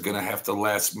smoke is going to have to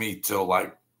last me till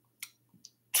like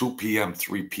 2 p.m.,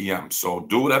 3 p.m. So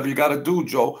do whatever you got to do,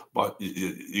 Joe. But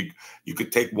you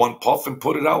could take one puff and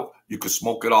put it out. You could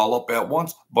smoke it all up at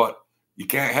once, but you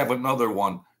can't have another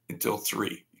one until 3.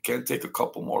 You can't take a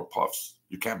couple more puffs.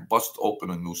 You can't bust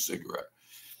open a new cigarette.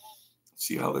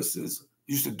 See how this is?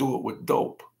 Used to do it with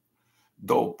dope.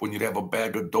 When you'd have a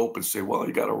bag of dope and say, well,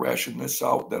 you got to ration this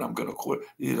out, then I'm going to quit.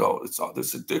 You know, it's all,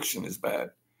 this addiction is bad.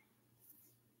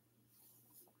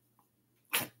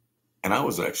 And I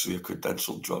was actually a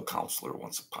credentialed drug counselor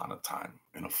once upon a time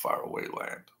in a faraway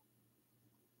land.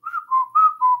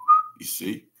 You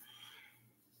see?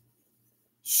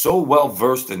 So well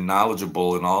versed and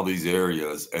knowledgeable in all these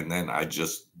areas, and then I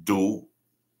just do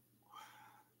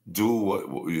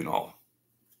what, you know,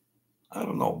 I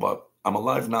don't know, but I'm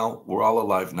alive now. We're all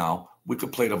alive now. We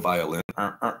could play the violin.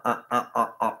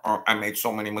 I made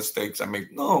so many mistakes.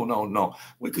 No.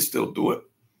 We could still do it.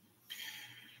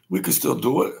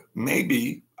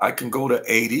 Maybe I can go to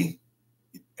 80.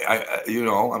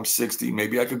 I'm 60.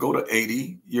 Maybe I could go to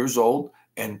 80 years old,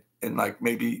 and like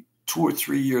maybe 2 or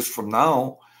 3 years from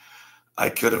now, I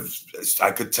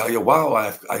could tell you,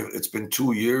 wow, it's been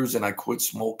 2 years and I quit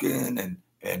smoking, and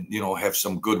have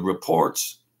some good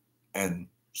reports and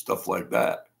stuff like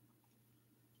that.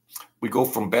 We go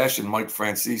from bashing Mike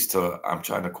Franzese to I'm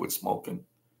trying to quit smoking.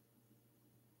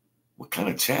 What kind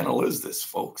of channel is this,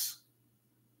 folks?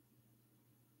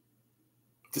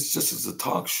 This just is a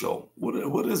talk show.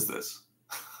 What is this?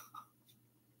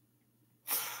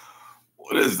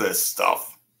 What is this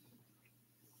stuff?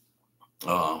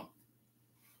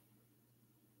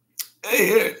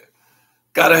 Hey,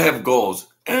 gotta have goals.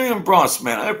 And Bronx,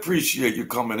 man, I appreciate you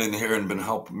coming in here and been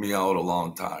helping me out a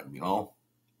long time, you know?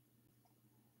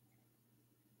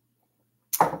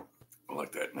 I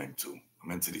like that name too.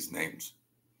 I'm into these names.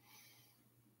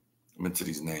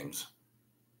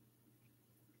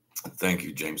 Thank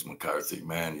you, James McCarthy.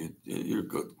 Man, you're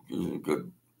good. You're a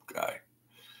good guy.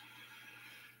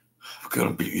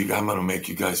 I'm gonna make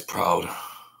you guys proud.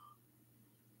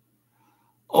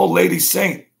 Oh, Lady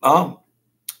Saint, I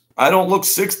don't look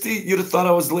 60. You'd have thought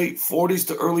I was late 40s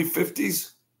to early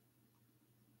 50s.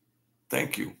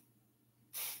 Thank you.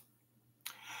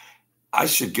 I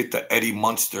should get the Eddie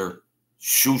Munster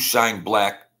shoe shine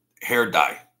black hair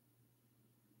dye.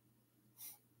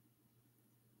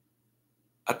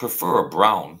 I prefer a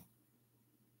brown.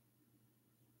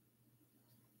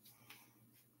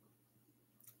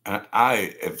 And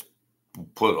I have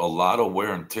put a lot of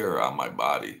wear and tear on my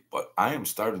body, but I am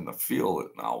starting to feel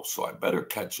it now. So I better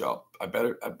catch up. I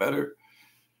better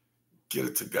get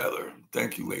it together.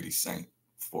 Thank you, Lady Saint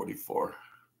 44.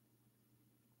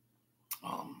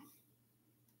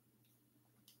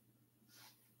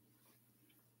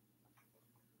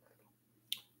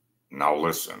 Now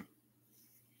listen.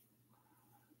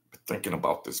 Thinking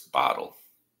about this bottle.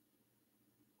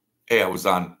 Hey,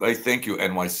 thank you,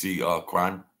 NYC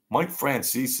Crime. Mike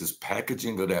Franzese'S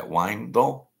packaging of that wine,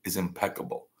 though, is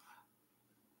impeccable.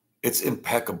 It's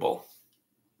impeccable,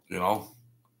 you know?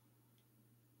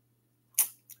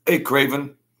 Hey,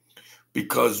 Craven,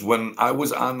 because when I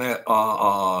was on that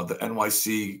the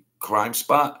NYC Crime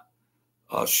Spot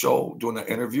show doing the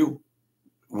interview,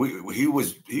 he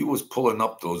was pulling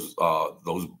up those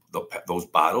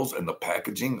bottles and the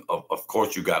packaging. Of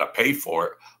course, you got to pay for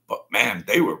it, but man,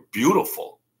 they were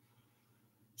beautiful.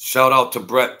 Shout out to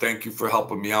Brett. Thank you for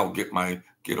helping me out get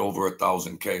over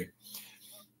 1,000K.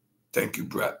 Thank you,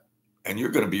 Brett. And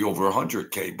you're going to be over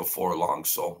 100K before long,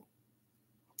 so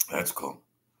that's cool.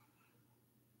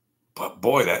 But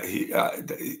boy,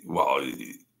 the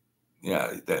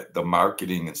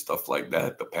marketing and stuff like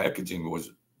that, the packaging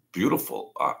was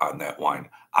beautiful on that wine.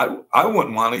 I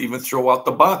wouldn't want to even throw out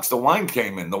the box the wine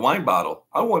came in, the wine bottle.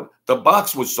 The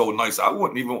box was so nice. I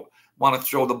wouldn't even want to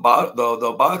throw the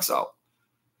box out.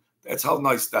 That's how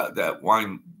nice that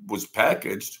wine was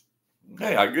packaged.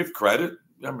 Hey, I give credit.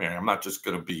 I mean, I'm not just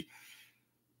going to be,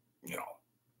 it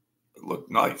looked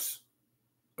nice.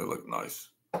 It looked nice.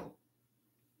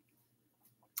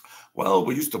 Well,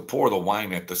 we used to pour the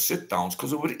wine at the sit-downs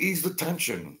because it would ease the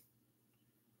tension.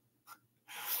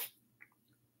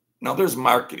 Now, there's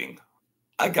marketing.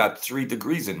 I got 3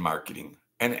 degrees in marketing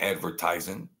and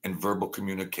advertising and verbal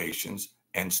communications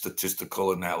and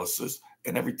statistical analysis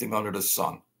and everything under the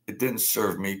sun. It didn't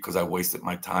serve me because I wasted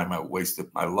my time. I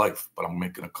wasted my life, but I'm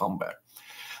making a comeback.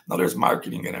 Now, there's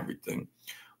marketing and everything,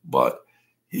 but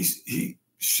he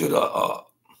should have,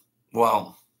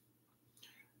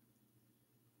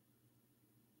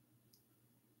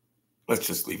 let's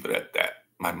just leave it at that.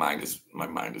 My mind is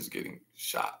getting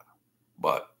shot,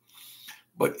 but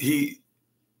he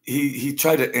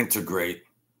tried to integrate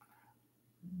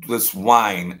this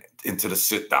wine into the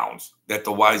sit downs, that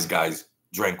the wise guys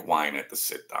drank wine at the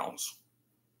sit downs.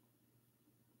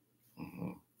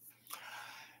 Mm-hmm.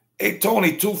 Hey,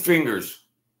 Tony, 2 fingers.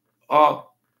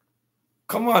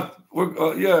 Come on.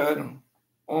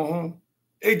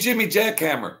 Hey, Jimmy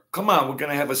Jackhammer, come on. We're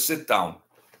going to have a sit down.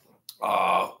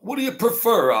 What do you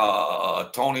prefer,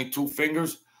 Tony, 2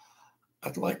 fingers?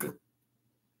 I'd like a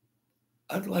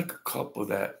cup of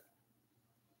that.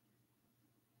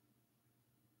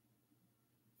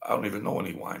 I don't even know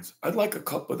any wines. I'd like a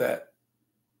cup of that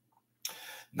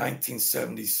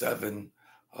 1977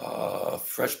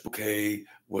 fresh bouquet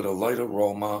with a light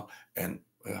aroma. And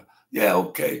yeah,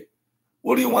 okay.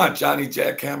 What do you want, Johnny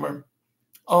Jackhammer?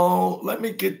 Oh, let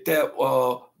me get that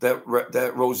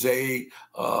rosé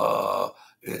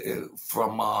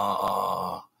from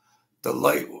the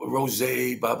light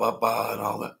rosé, and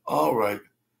all that. All right.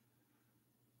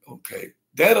 Okay.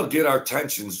 That'll get our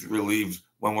tensions relieved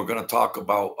when we're going to talk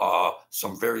about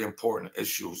some very important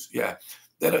issues. Yeah,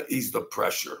 that'll ease the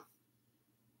pressure.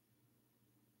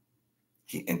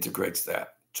 He integrates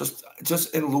that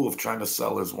just in lieu of trying to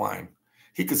sell his wine.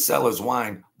 He could sell his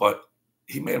wine, but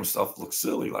he made himself look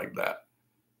silly like that.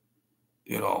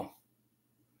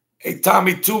 Hey,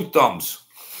 Tommy Two Thumbs.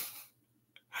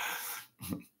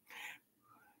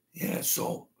 Yeah,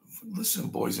 so listen,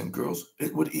 boys and girls,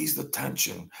 it would ease the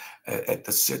tension at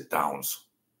the sit-downs.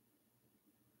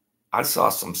 I saw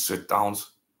some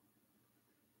sit-downs.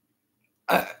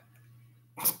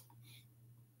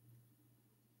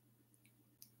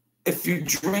 If you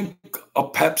drink a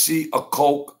Pepsi, a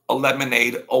Coke, a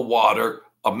lemonade, a water,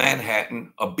 a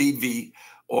Manhattan, a BV,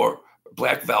 or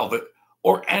Black Velvet,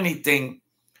 or anything.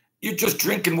 You're just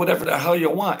drinking whatever the hell you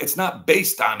want. It's not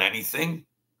based on anything.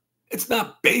 It's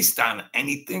not based on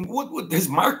anything. What his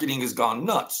marketing has gone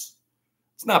nuts.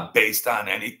 It's not based on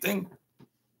anything.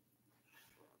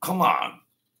 Come on.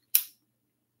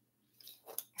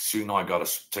 So you know I gotta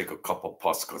take a couple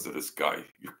puffs because of this guy.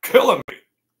 You're killing me.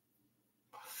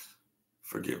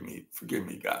 Forgive me,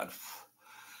 God.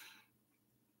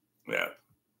 Yeah.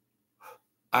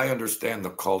 I understand the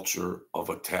culture of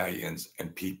Italians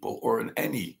and people, or in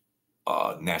any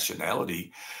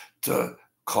nationality, to,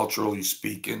 culturally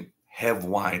speaking, have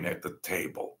wine at the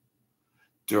table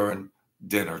during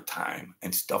dinner time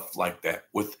and stuff like that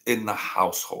within the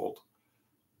household.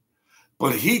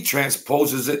 But he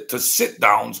transposes it to sit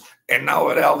downs, and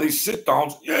now at all these sit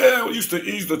downs, yeah, we used to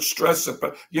ease the stress.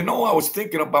 You know, I was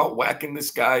thinking about whacking this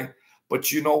guy,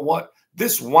 but you know what?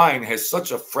 This wine has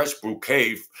such a fresh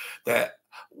bouquet that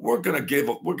we're gonna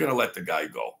let the guy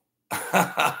go.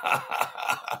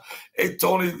 Hey,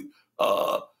 Tony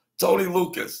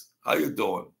Lucas, how you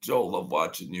doing? Joe, love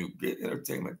watching you. Get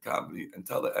entertainment, comedy, and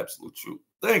tell the absolute truth.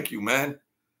 Thank you, man.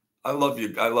 I love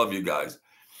you. I love you guys.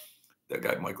 That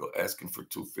guy Michael asking for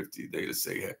 $250 a day to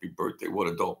say happy birthday. What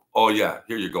a dope. Oh, yeah,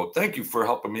 here you go. Thank you for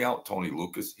helping me out, Tony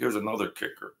Lucas. Here's another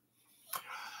kicker.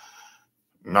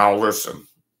 Now, listen.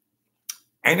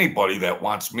 Anybody that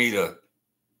wants me to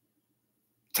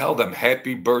tell them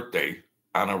happy birthday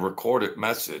on a recorded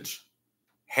message,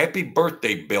 happy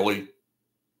birthday, Billy.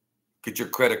 Get your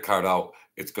credit card out.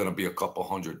 It's going to be a couple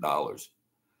 $100.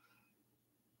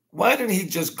 Why didn't he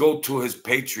just go to his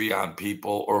Patreon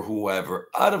people or whoever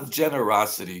out of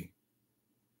generosity?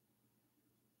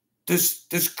 This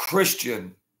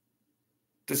Christian,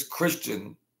 you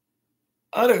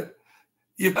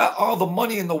got all the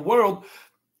money in the world.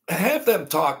 Have them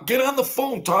talk. Get on the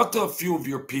phone. Talk to a few of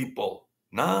your people.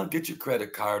 Nah, get your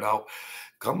credit card out.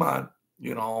 Come on.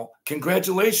 You know,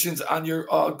 congratulations on your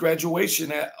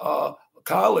graduation at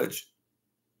college.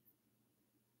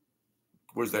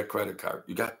 Where's that credit card?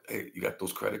 You got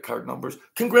those credit card numbers?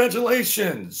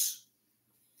 Congratulations.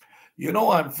 You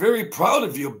know, I'm very proud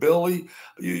of you, Billy.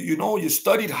 You know, you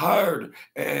studied hard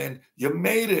and you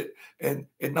made it. And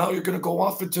now you're going to go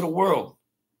off into the world.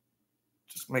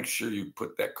 Just make sure you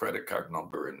put that credit card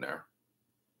number in there.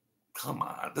 Come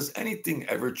on. Does anything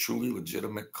ever truly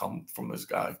legitimate come from this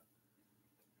guy?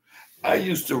 I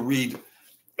used to read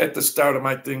at the start of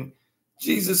my thing,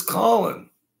 Jesus calling,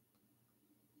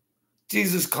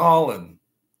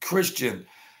 Christian,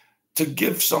 to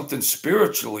give something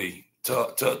spiritually,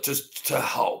 to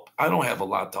help. I don't have a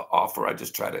lot to offer. I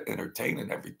just try to entertain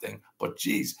and everything. But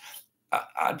geez,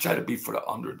 I try to be for the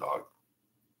underdog.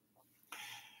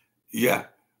 Yeah,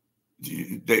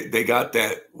 they got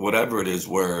that, whatever it is,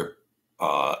 where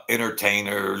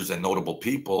entertainers and notable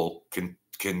people can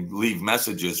leave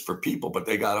messages for people, but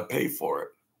they got to pay for it.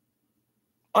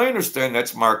 I understand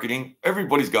that's marketing.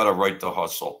 Everybody's got a right to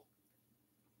hustle.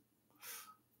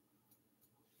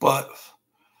 But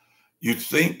you'd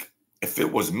think if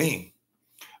it was me,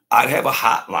 I'd have a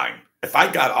hotline. If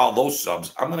I got all those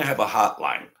subs, I'm going to have a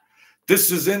hotline.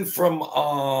 This is in from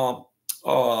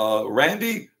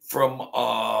Randy from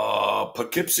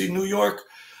Poughkeepsie, New York.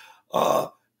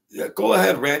 Yeah, go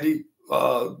ahead, Randy.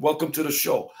 Welcome to the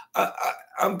show.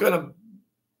 I'm going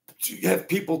to have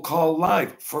people call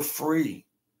live for free.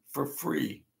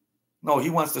 No, he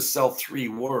wants to sell 3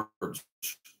 words.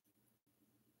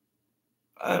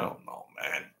 I don't know,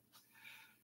 man.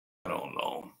 I don't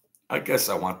know. I guess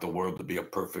I want the world to be a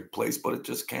perfect place, but it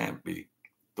just can't be.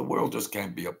 The world just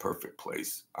can't be a perfect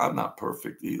place. I'm not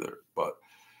perfect either, but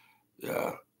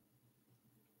yeah.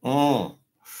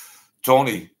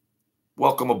 Tony,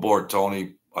 welcome aboard,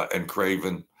 Tony, and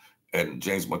Craven, and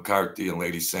James McCarthy, and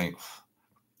Lady Saint.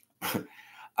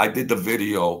 I did the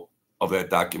video of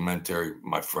that documentary,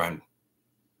 my friend.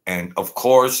 And of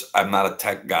course, I'm not a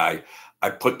tech guy. I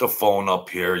put the phone up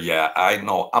here. Yeah, I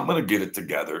know. I'm going to get it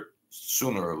together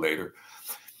sooner or later.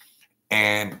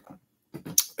 And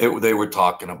they were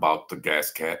talking about the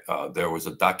gas cat. There was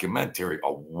a documentary,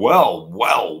 a well-produced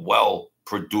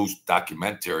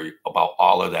documentary about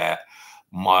all of that,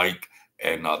 Mike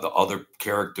and the other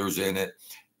characters in it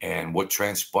and what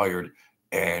transpired.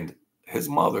 And his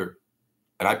mother,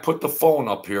 and I put the phone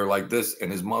up here like this,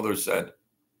 and his mother said,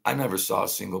 I never saw a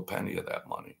single penny of that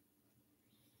money.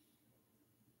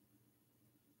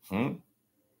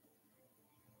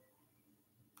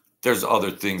 There's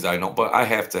other things I know, but I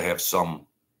have to have some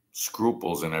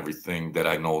scruples and everything that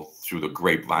I know through the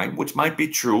grapevine, which might be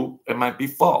true, it might be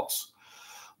false.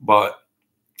 But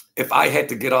if I had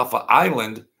to get off an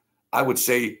island, I would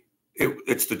say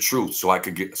it's the truth. So I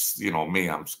could get, me,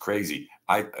 I'm crazy.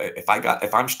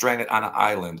 If I'm stranded on an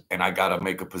island and I got to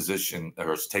make a position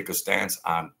or take a stance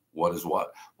on what is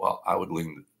what, well, I would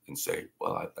lean and say,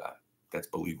 well, that's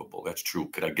believable. That's true.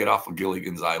 Could I get off of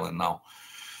Gilligan's Island now?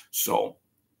 So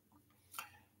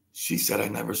she said, I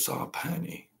never saw a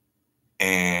penny.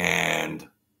 And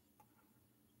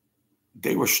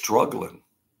they were struggling.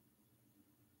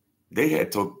 They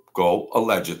had to go,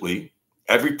 allegedly.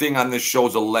 Everything on this show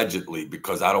is allegedly,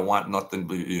 because I don't want nothing,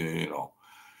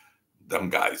 them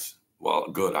guys. Well,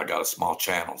 good, I got a small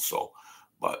channel, so,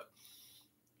 but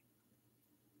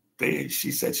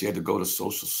she said she had to go to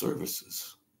social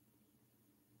services.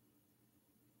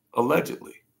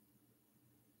 Allegedly.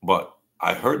 But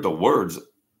I heard the words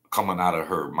coming out of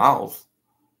her mouth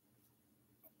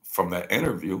from that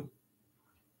interview.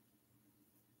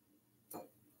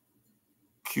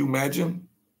 Can you imagine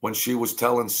when she was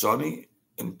telling Sonny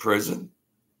in prison?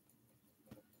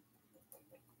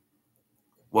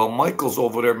 Well, Michael's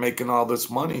over there making all this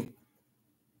money,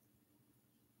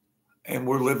 and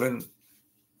we're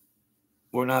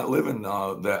not living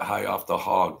that high off the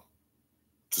hog,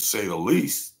 to say the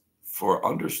least, for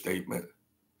understatement.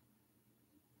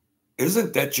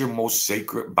 Isn't that your most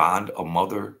sacred bond, a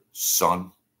mother,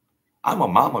 son? I'm a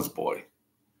mama's boy.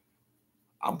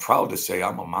 I'm proud to say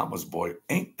I'm a mama's boy.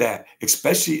 Ain't that,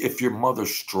 especially if your mother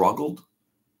struggled,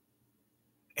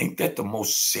 ain't that the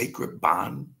most sacred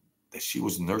bond, that she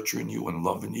was nurturing you and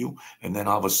loving you? And then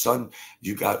all of a sudden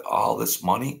you got all this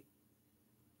money,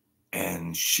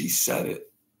 and she said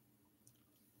it.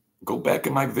 Go back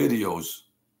in my videos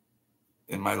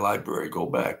in my library. Go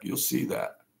back. You'll see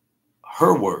that.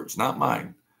 Her words, not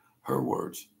mine. Her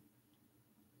words.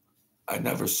 I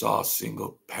never saw a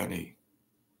single penny.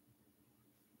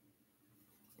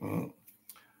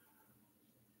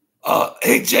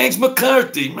 Hey, James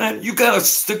McCarthy, man, you got to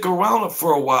stick around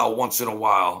for a while, once in a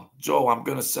while. Joe, I'm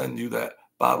going to send you that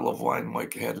bottle of wine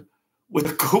Mike had with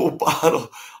a cool bottle.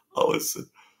 Oh, it's a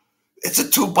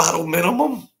 2-bottle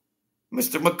minimum,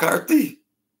 Mr. McCarthy.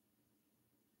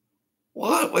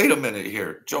 What? Wait a minute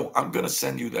here. Joe, I'm going to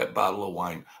send you that bottle of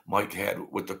wine Mike had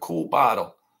with the cool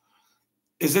bottle.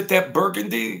 Is it that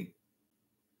Burgundy?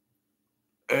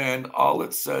 And all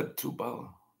it said,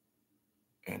 2-bottle.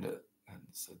 And it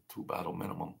said 2-bottle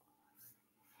minimum.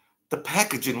 The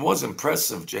packaging was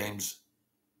impressive, James.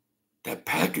 That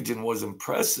packaging was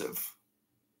impressive.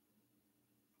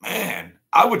 Man,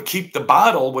 I would keep the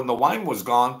bottle when the wine was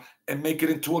gone and make it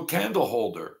into a candle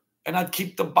holder. And I'd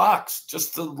keep the box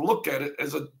just to look at it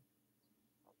as a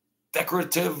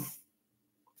decorative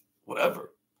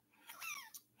whatever.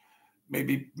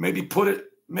 Maybe put it,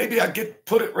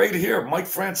 put it right here. Mike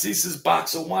Franzese'S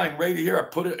box of wine right here. I'll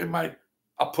put it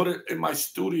in my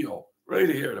studio right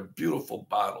here. The beautiful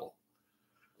bottle.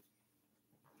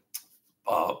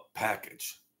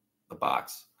 Package, the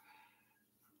box.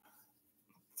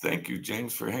 Thank you,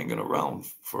 James, for hanging around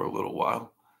for a little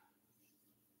while.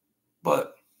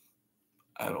 But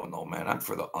I don't know, man. I'm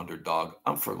for the underdog.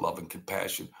 I'm for love and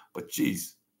compassion. But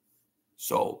geez,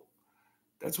 so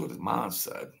that's what his mom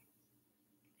said,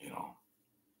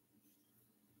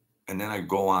 And then I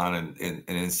go on and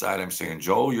inside I'm saying,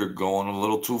 Joe, you're going a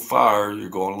little too far. You're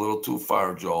going a little too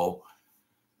far, Joe.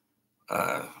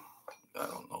 I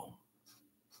don't know.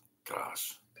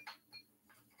 Gosh.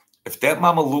 If that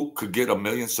Mama Luke could get 1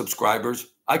 million subscribers,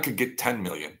 I could get 10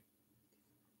 million.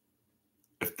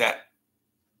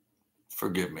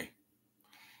 Forgive me.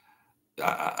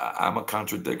 I'm a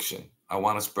contradiction. I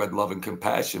want to spread love and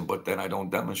compassion, but then I don't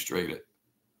demonstrate it.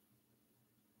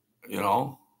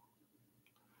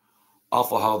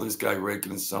 Awful how this guy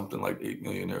raking in something like 8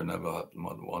 millionaire never happened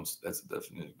more than once. That's a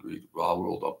definite agreed. We're all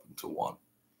rolled up into one.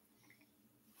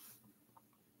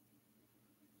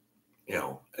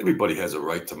 Everybody has a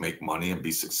right to make money and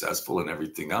be successful and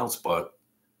everything else, but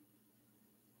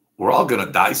we're all going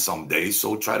to die someday.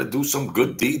 So try to do some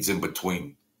good deeds in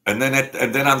between. And then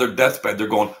on their deathbed, they're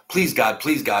going, please God,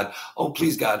 please God. Oh,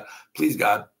 please God, please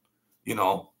God. Then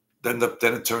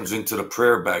it turns into the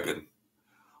prayer begging.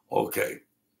 Okay.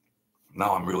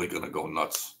 Now I'm really going to go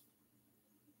nuts.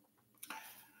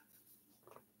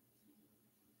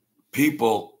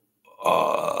 People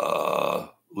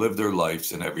live their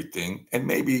lives and everything, and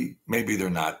maybe they're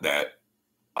not that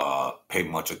pay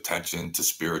much attention to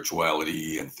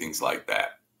spirituality and things like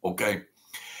that. Okay,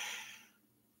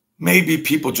 maybe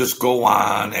people just go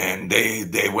on and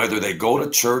they whether they go to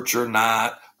church or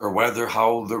not, or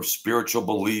how their spiritual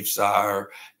beliefs are,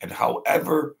 and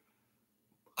however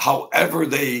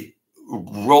they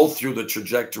roll through the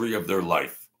trajectory of their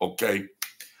life. Okay,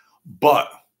 but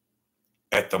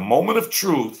at the moment of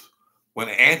truth, when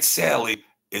Aunt Sally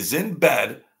is in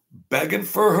bed begging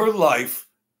for her life,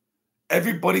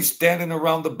 everybody's standing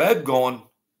around the bed going,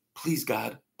 please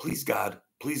God, please God,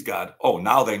 please God. Oh,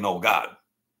 now they know God.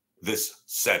 This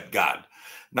said God.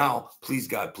 Now, please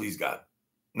God, please God.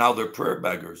 Now they're prayer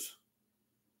beggars.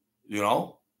 You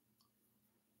know?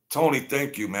 Tony,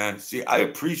 thank you, man. See, I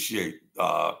appreciate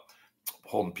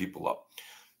holding people up.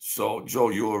 So, Joe,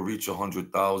 you will reach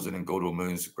 100,000 and go to 1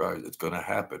 million subscribers. It's going to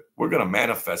happen. We're going to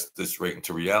manifest this rate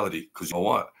into reality because you know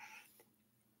what?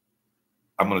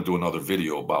 I'm going to do another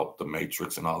video about the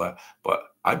Matrix and all that, but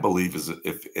I believe as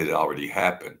if it already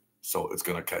happened, so it's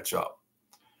going to catch up.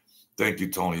 Thank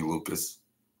you, Tony Lucas.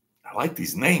 I like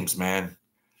these names, man.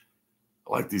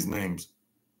 I like these names.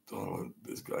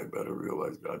 This guy better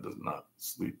realize God does not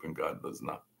sleep and God does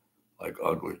not like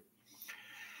ugly.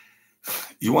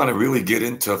 You want to really get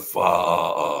into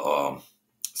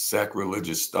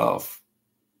sacrilegious stuff?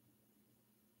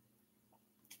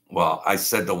 Well, I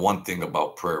said the one thing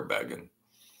about prayer begging.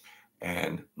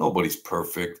 And nobody's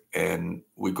perfect. And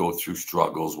we go through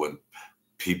struggles when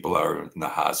people are in the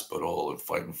hospital and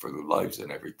fighting for their lives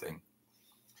and everything.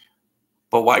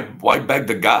 But why beg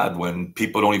to God when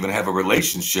people don't even have a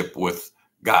relationship with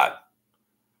God?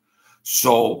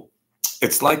 So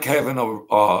it's like having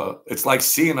it's like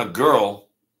seeing a girl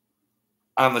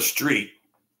on the street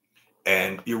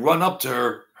and you run up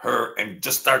to her and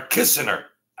just start kissing her.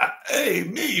 Hey,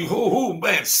 me, who,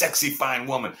 man, sexy, fine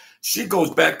woman. She goes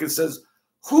back and says,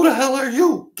 who the hell are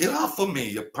you? Get off of me,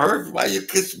 you perv. Why you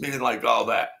kiss me and like all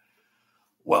that?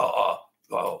 Well,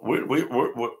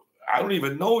 I don't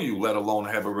even know you, let alone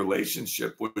have a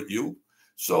relationship with you.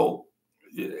 So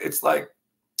it's like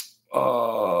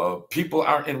people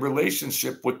aren't in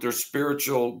relationship with their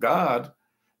spiritual God,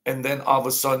 and then all of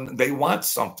a sudden they want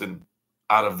something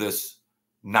out of this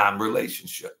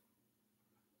non-relationship.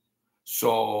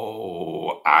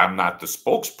 So I'm not the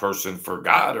spokesperson for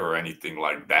God or anything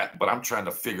like that, but I'm trying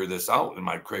to figure this out in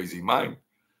my crazy mind.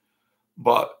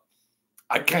 But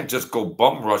I can't just go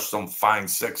bum rush some fine,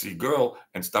 sexy girl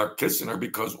and start kissing her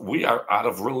because we are out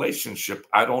of relationship.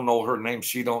 I don't know her name.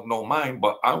 She don't know mine,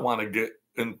 but I want to get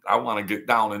in. I want to get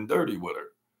down and dirty with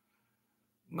her.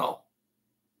 No.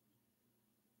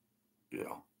 You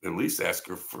know, at least ask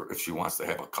her for if she wants to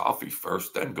have a coffee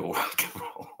first, then go rock and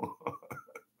roll.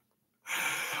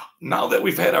 Now that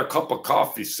we've had our cup of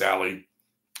coffee, Sally,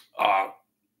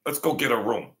 let's go get a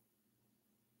room.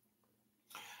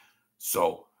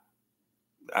 So,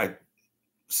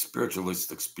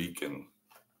 spiritualistic speaking,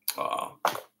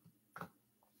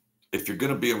 if you're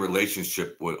going to be in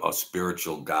relationship with a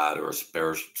spiritual God or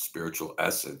a spiritual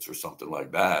essence or something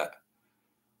like that,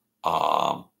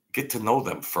 get to know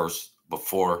them first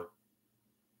before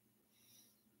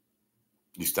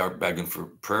you start begging for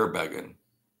prayer begging.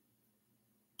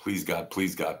 Please God,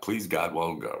 please God, please God.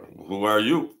 Well, God, who are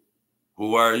you?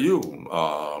 Who are you?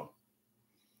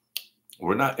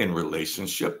 We're not in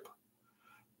relationship.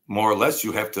 More or less,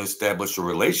 you have to establish a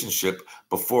relationship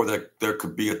before there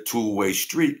could be a two-way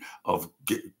street of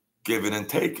giving and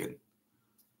taking.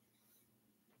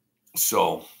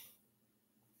 So,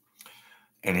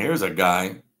 and here's a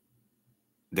guy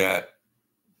that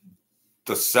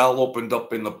the cell opened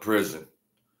up in the prison.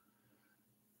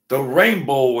 The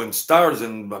rainbow and stars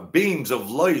and beams of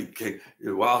light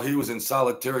while he was in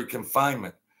solitary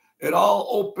confinement. It all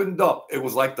opened up. It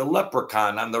was like the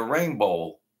leprechaun on the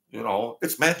rainbow. You know,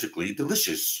 it's magically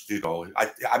delicious. You know,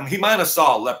 I mean, he might have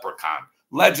saw a leprechaun.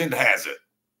 Legend has it.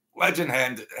 Legend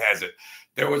has it.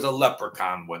 There was a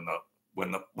leprechaun when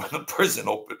the prison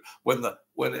opened,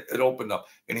 when it opened up,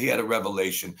 and he had a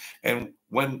revelation. And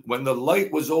when the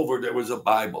light was over, there was a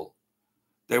Bible.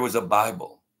 There was a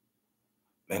Bible.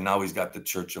 And now he's got the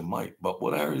Church of Might. But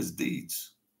what are his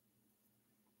deeds?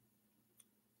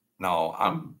 Now,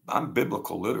 I'm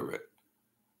biblical literate.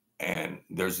 And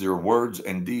there's your words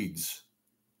and deeds.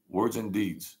 Words and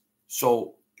deeds.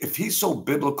 So if he's so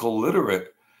biblical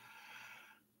literate,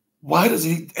 why does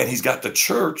he, and he's got the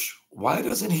church, why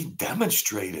doesn't he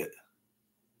demonstrate it?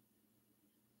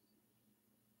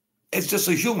 It's just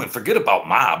a human. Forget about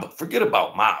mob. Forget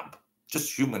about mob.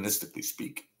 Just humanistically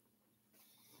speaking.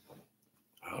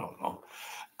 I don't know.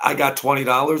 I got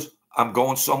 $20. I'm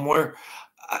going somewhere.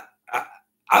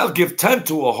 I'll give 10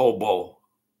 to a hobo.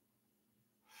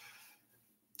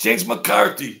 James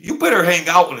McCarthy, you better hang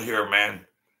out in here, man.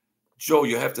 Joe,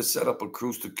 you have to set up a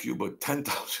cruise to Cuba.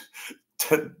 10,000.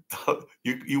 10,000.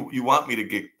 You want me to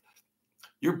get?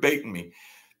 You're baiting me.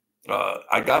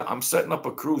 I'm setting up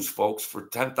a cruise, folks, for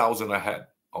 10,000 a head.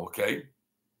 Okay,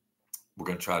 we're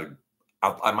gonna try to.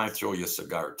 I might throw you a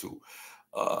cigar too.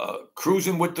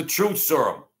 cruising with the truth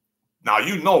serum. Now,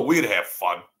 you know we'd have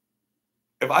fun.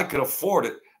 If I could afford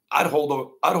it, I'd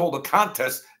hold a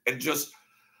contest and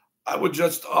I would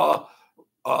just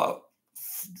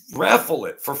raffle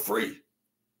it for free.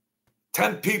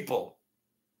 10 people.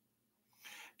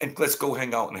 And let's go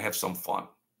hang out and have some fun.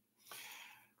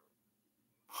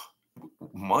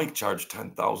 Mike charged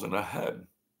 $10,000 a head.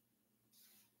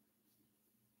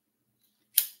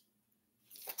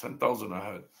 10,000 a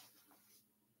head.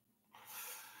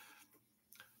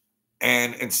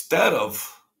 And instead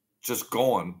of just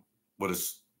going with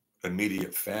his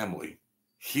immediate family,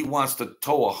 he wants to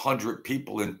tow 100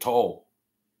 people in tow.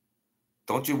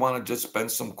 Don't you want to just spend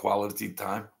some quality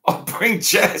time? I'll bring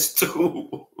Chaz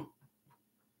too.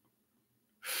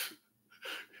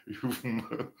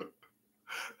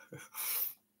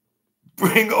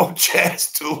 Bring old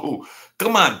Chaz too.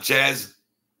 Come on, Chaz.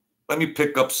 Let me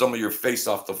pick up some of your face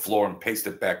off the floor and paste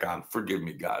it back on. Forgive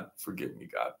me, God. Forgive me,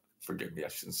 God. Forgive me. I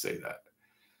shouldn't say that.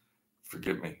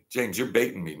 Forgive me. James, you're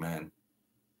baiting me, man.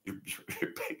 You're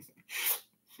baiting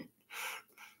me.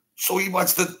 So he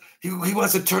wants to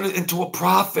turn it into a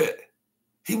profit.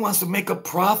 He wants to make a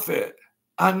profit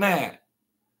on that.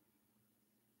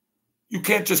 You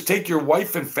can't just take your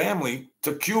wife and family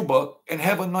to Cuba and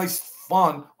have a nice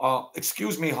fun.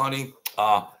 Excuse me, honey.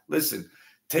 Listen,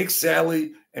 take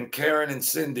Sally and Karen and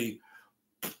Cindy.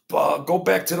 Go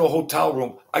back to the hotel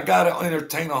room. I got to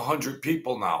entertain 100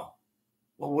 people now.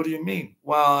 Well, what do you mean?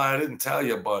 Well, I didn't tell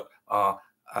you, but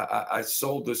I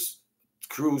sold this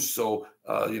cruise, so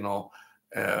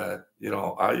yeah,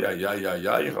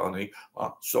 honey.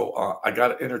 So I got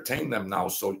to entertain them now.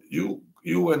 So you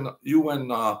and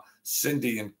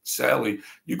Cindy and Sally,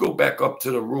 you go back up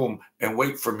to the room and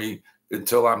wait for me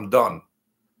until I'm done.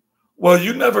 Well,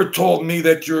 you never told me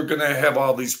that you're going to have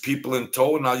all these people in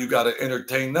tow. Now you got to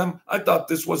entertain them. I thought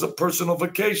this was a personal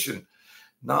vacation.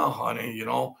 No, honey,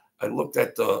 I looked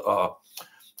at the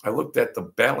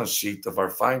balance sheet of our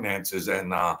finances,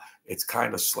 and it's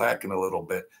kind of slacking a little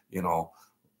bit,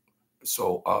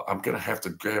 So I'm gonna have to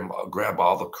grab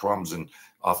all the crumbs and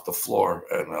off the floor,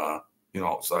 and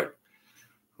it's like,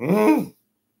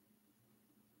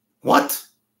 what?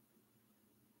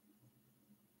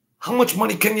 How much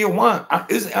money can you want?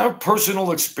 Is our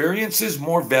personal experiences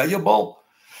more valuable?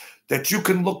 That you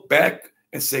can look back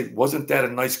and say, wasn't that a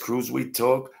nice cruise we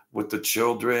took with the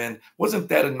children? Wasn't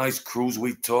that a nice cruise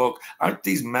we took? Aren't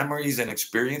these memories and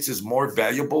experiences more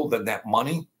valuable than that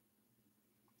money?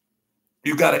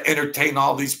 You got to entertain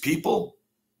all these people?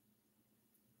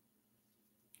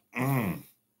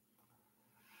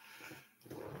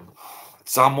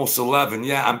 It's almost 11.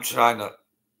 Yeah, I'm trying to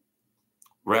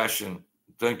ration.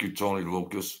 Thank you, Tony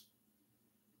Lucas.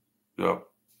 Yeah.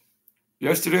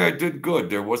 Yesterday I did good.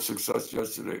 There was success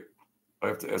yesterday. I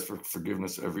have to ask for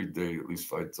forgiveness every day, at least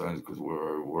 5 times, because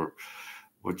where I work,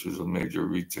 which is a major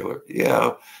retailer.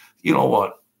 Yeah, you know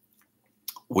what?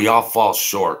 We all fall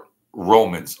short.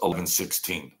 Romans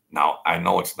 11:16. Now, I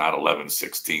know it's not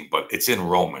 11:16, but it's in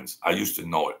Romans. I used to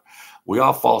know it. We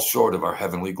all fall short of our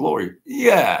heavenly glory.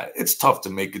 Yeah, it's tough to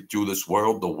make it through this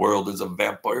world. The world is a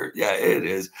vampire. Yeah, it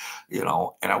is, and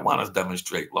I want to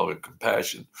demonstrate love and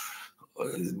compassion.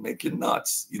 Make you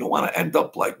nuts. You don't want to end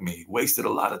up like me. Wasted a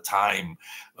lot of time.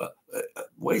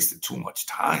 Wasted too much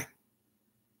time.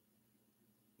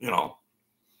 Now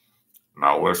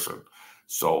listen.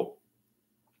 So,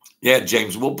 yeah,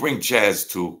 James, we'll bring Chaz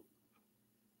to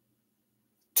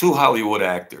 2 Hollywood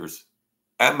actors,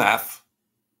 MF,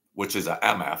 which is a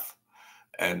MF,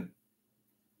 and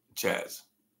Chaz.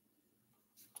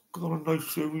 Got a nice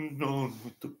series on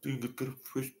with the thing to get a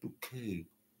fresh bouquet.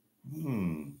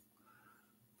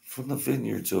 From the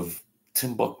vineyards of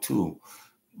Timbuktu.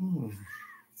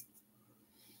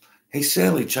 Hey,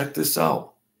 Sally, check this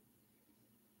out.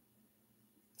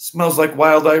 Smells like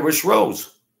wild Irish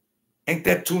rose. Ain't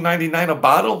that $2.99 a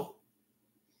bottle?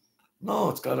 No,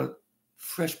 it's got a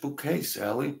fresh bouquet,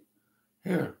 Sally.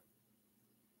 Here.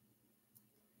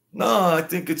 No, I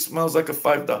think it smells like a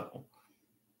 $5.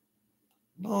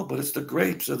 No, but it's the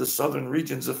grapes of the southern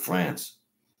regions of France.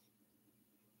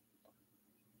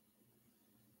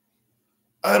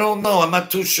 I don't know. I'm not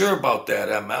too sure about that,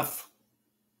 MF.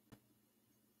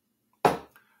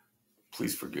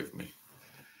 Please forgive me.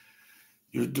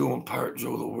 You're doing part,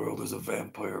 Joe. The world is a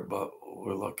vampire, but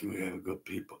we're lucky we have good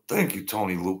people. Thank you,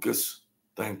 Tony Lucas.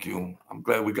 Thank you. I'm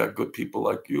glad we got good people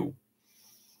like you.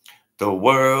 The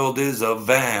world is a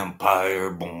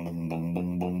vampire. Boom, boom, boom,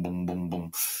 boom, boom, boom, boom,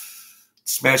 boom.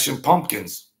 Smashing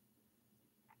Pumpkins.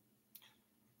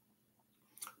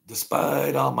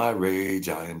 Despite all my rage,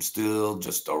 I am still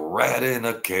just a rat in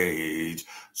a cage.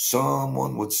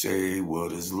 Someone would say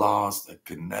what is lost that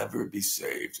can never be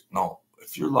saved. No,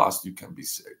 if you're lost, you can be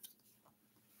saved.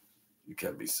 You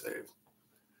can be saved.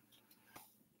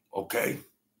 Okay?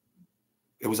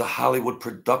 It was a Hollywood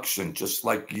production, just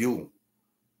like you.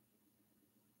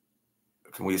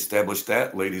 Can we establish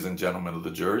that, ladies and gentlemen of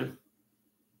the jury?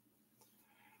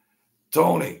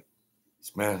 Tony,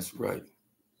 this man's right.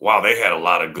 Wow, they had a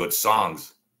lot of good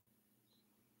songs.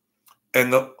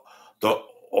 And the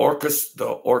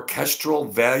orchestral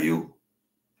value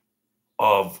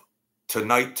of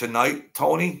Tonight,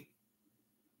 Tony,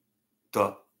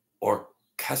 the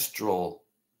orchestral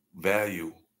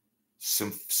value,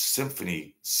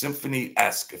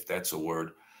 symphony-esque, if that's a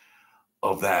word,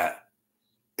 of that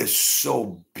is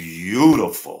so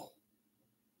beautiful.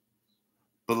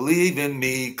 Believe in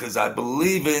me, because I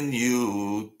believe in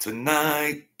you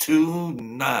tonight.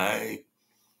 You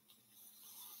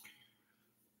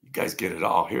guys get it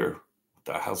all here. What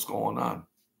the hell's going on?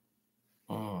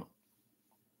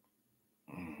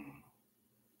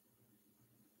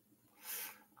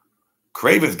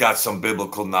 Craven's got some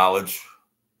biblical knowledge.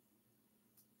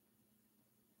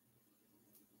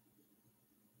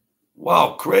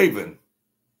 Wow, Craven.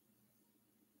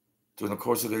 During the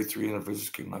course of day 3, individuals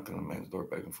came knocking on a man's door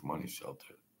begging for money,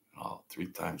 shelter. Oh, 3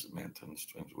 times the man turned the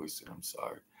stranger away, said, I'm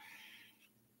sorry.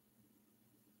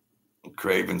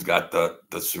 Craven's got the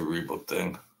cerebral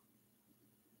thing.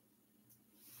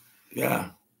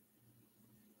 Yeah.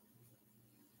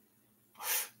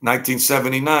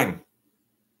 1979.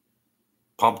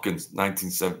 Pumpkins,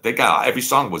 1970. They got every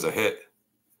song was a hit.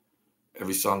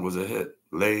 Every song was a hit.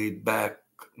 Laid back,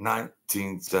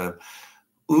 1970.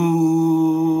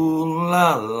 Ooh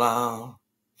la la.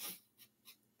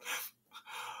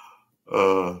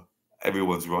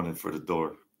 Everyone's running for the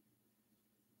door.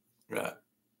 Yeah.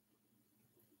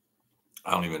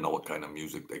 I don't even know what kind of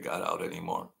music they got out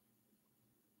anymore.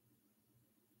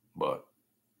 But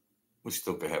we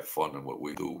still can have fun in what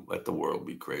we do. Let the world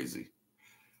be crazy.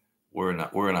 We're in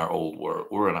our old world.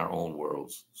 We're in our own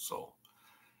worlds. So,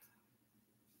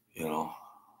 you know.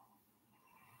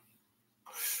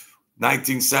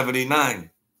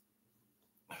 1979.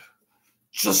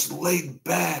 Just laid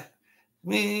back.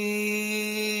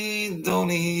 We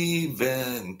don't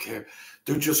even care.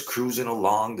 They're just cruising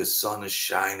along. The sun is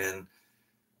shining.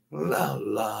 La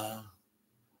la.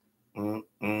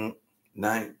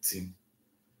 19.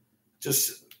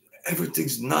 Just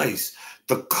everything's nice.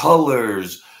 The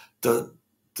colors, the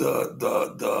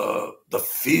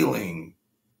feeling,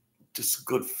 just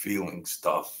good feeling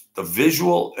stuff. The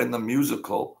visual and the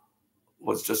musical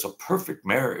was just a perfect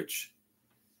marriage.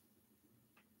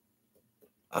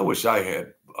 I wish I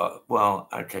had. Well,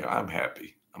 okay, I'm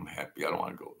happy. I'm happy. I don't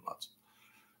want to go nuts.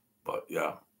 But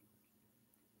yeah,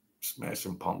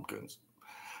 Smashing Pumpkins.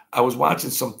 I was watching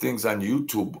some things on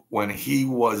YouTube when he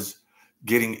was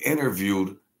getting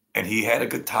interviewed, and he had a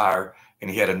guitar, and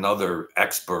he had another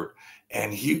expert,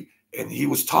 and he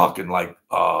was talking like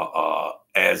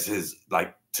as his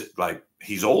like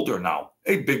he's older now.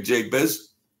 Hey, Big J Biz,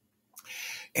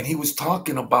 and he was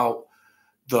talking about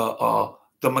the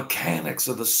mechanics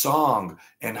of the song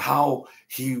and how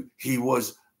he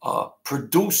was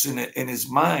producing it in his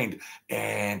mind.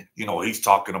 And, you know, he's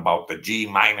talking about the G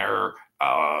minor,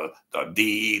 the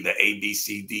D, the A, B,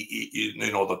 C, D, E,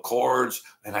 you know, the chords.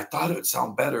 And I thought it would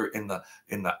sound better in the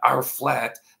R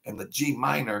flat and the G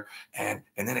minor. And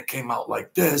then it came out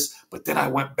like this. But then I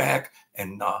went back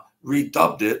and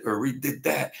redubbed it or redid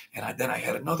that. And then I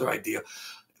had another idea.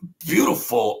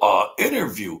 Beautiful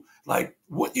interview. Like,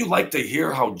 wouldn't you like to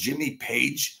hear how Jimmy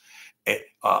Page and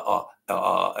the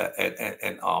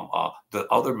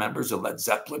other members of Led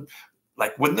Zeppelin,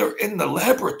 like when they're in the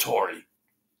laboratory,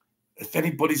 if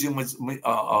anybody's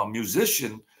a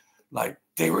musician, like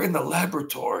they were in the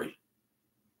laboratory.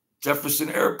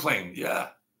 Jefferson Airplane, yeah.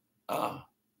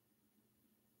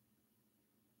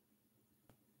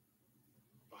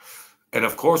 And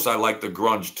of course, I like the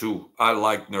grunge too. I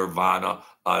like Nirvana.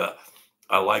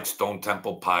 I like Stone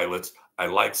Temple Pilots. I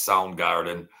like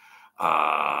Soundgarden.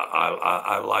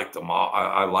 I like them all.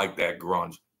 I like that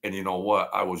grunge. And you know what?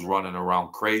 I was running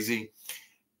around crazy.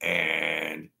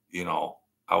 And, you know,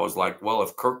 I was like, well,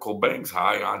 if Kurt Cobain's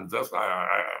high on this,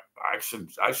 I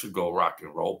should go rock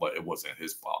and roll. But it wasn't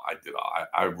his fault.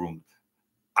 I ruined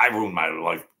my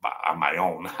life on my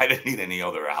own. I didn't need any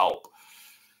other help,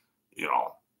 you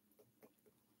know.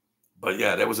 But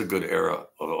yeah, that was a good era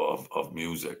of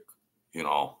music, you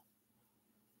know.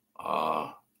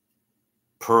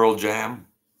 Pearl Jam,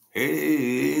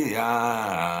 hey,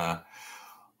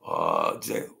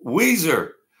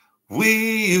 Weezer.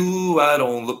 You, I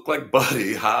don't look like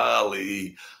Buddy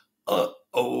Holly.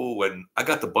 Oh, and I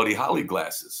got the Buddy Holly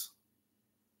glasses.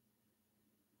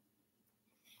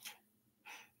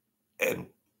 And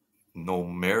no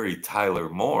Mary Tyler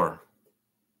Moore.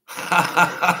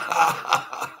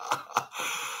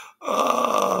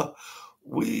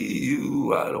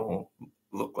 You, I don't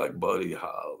look like Buddy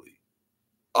Holly.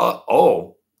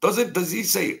 Does he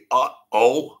say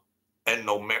oh? And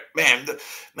no man,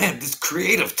 this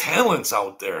creative talent's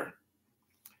out there.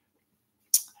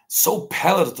 So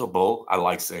palatable. I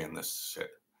like saying this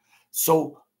shit.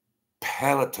 So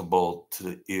palatable to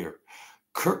the ear.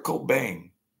 Kurt Cobain,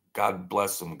 God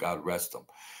bless him, God rest him.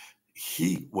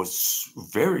 He was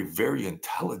very, very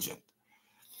intelligent.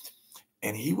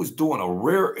 And he was doing a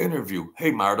rare interview.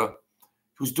 Hey, Marta.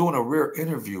 He was doing a rare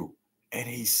interview. And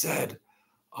he said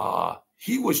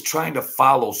he was trying to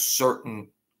follow certain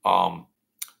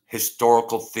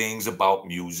historical things about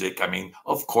music. I mean,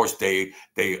 of course, they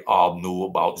all knew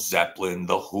about Zeppelin,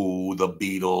 The Who, the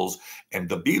Beatles. And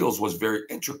the Beatles was very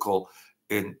integral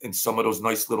in some of those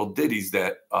nice little ditties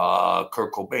that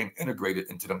Kurt Cobain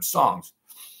integrated into them songs.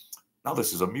 Now,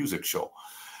 this is a music show.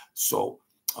 So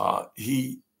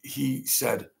he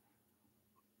said,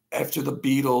 after the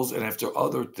Beatles and after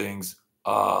other things,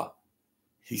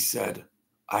 he said,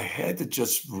 I had to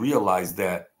just realize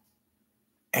that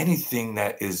anything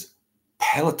that is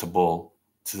palatable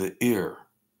to the ear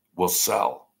will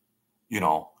sell,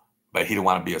 but he didn't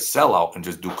want to be a sellout and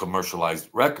just do commercialized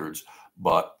records.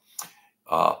 But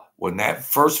when that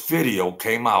first video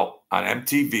came out on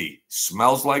MTV,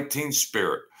 Smells Like Teen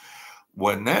Spirit,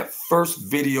 when that first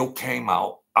video came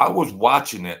out, I was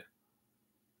watching it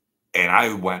and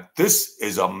I went, this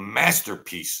is a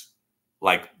masterpiece,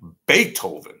 like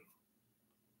Beethoven.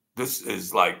 This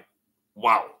is like,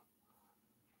 wow.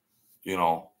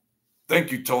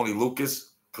 Thank you, Tony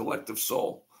Lucas, Collective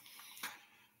Soul.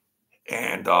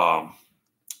 And I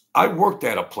worked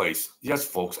at a place. Yes,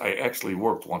 folks, I actually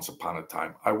worked once upon a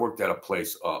time. I worked at a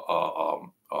place,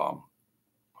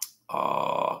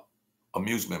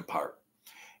 amusement park.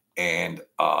 And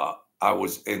I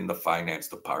was in the finance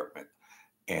department.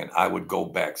 And I would go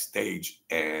backstage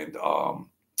and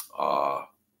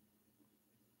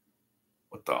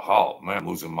what the hell, man, I'm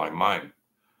losing my mind.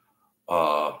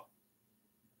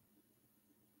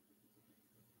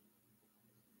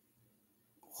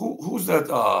 Who's that?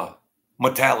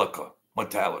 Metallica.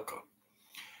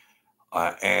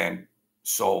 And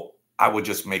so I would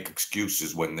just make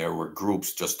excuses when there were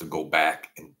groups just to go back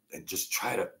and just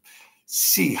try to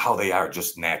see how they are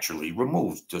just naturally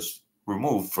removed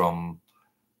from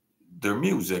their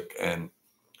music. And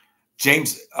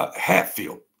James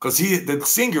Hetfield, because the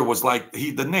singer was like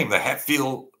the name, the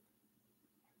Hetfield.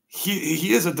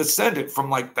 He is a descendant from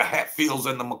like the Hatfields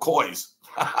and the McCoys.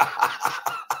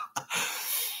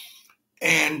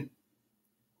 And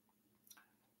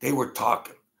they were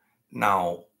talking.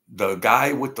 Now, the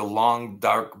guy with the long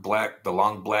black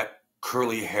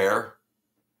curly hair,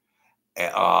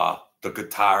 the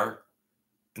guitar,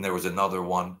 and there was another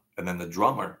one, and then the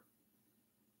drummer.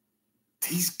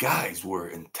 These guys were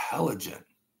intelligent.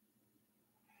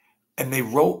 And they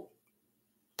wrote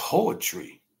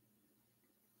poetry.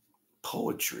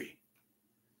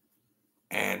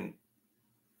 And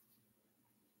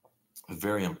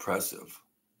very impressive.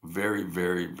 Very,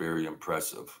 very, very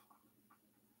impressive.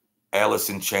 Alice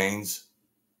in Chains,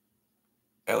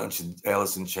 Lane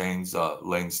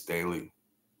Staley.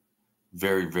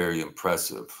 Very, very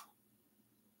impressive.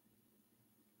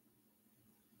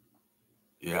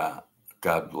 Yeah,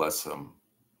 God bless him.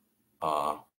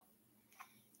 And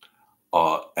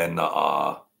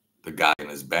the guy in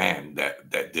his band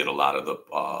that did a lot of the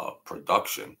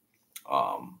production.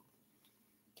 I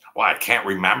can't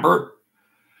remember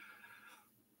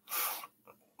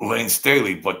Lane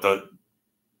Staley, but the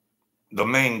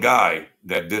main guy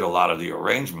that did a lot of the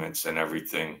arrangements and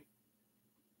everything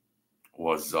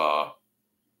was a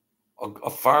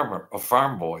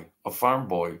farm boy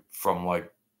from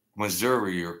like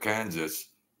Missouri or Kansas.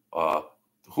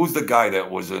 Who's the guy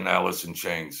that was in Alice in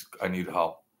Chains? I need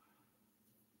help.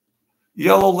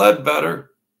 Yellow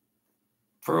Ledbetter,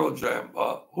 Pearl Jam.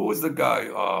 Who was the guy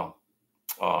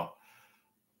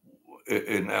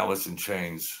in Alice in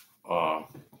Chains?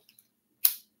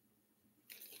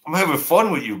 I'm having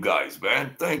fun with you guys,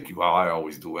 man. Thank you. I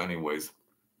always do anyways.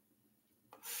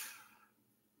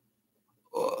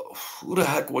 Who the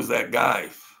heck was that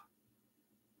guy?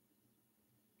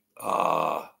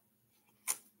 I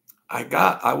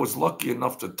was lucky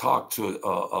enough to talk to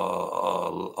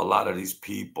a lot of these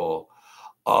people.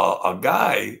 A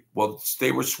guy, well,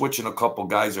 they were switching a couple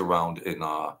guys around in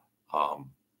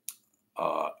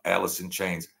Alice in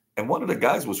Chains. And one of the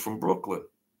guys was from Brooklyn.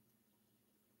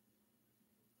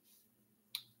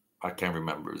 I can't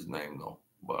remember his name though,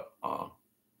 but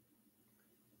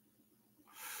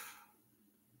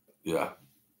yeah.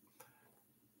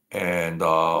 And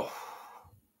I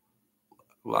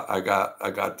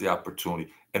got the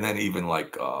opportunity. And then even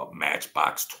like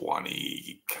Matchbox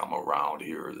 20 come around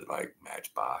here, like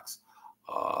Matchbox.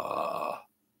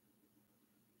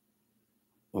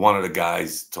 One of the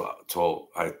guys told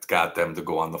I got them to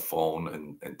go on the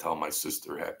phone and tell my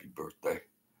sister happy birthday.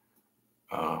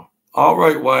 All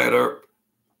right, Wyatt Earp.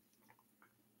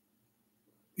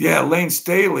 Yeah, Lane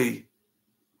Staley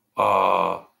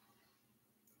was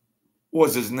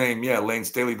his name. Yeah, Lane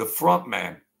Staley, the front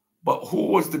man. But who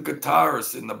was the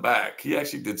guitarist in the back? He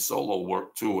actually did solo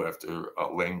work too after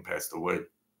Lane passed away.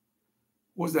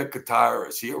 Who was that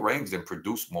guitarist? He arranged and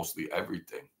produced mostly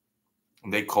everything.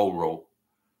 And they co-wrote.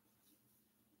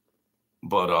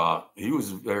 But he was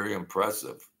very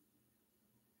impressive.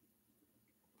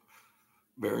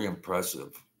 Very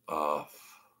impressive.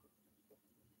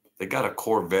 They got a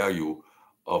core value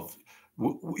of,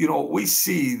 you know, we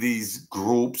see these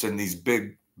groups and these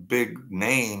big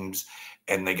names,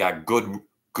 and they got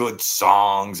good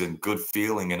songs and good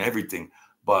feeling and everything,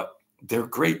 but they're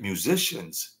great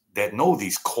musicians that know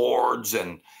these chords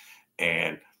and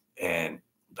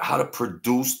how to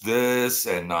produce this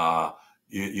and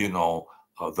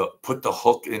put the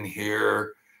hook in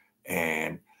here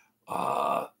and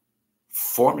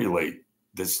formulate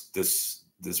this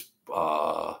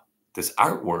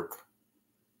artwork.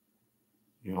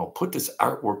 You know, put this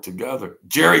artwork together.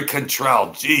 Jerry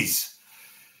Cantrell, geez.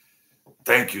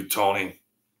 Thank you, Tony.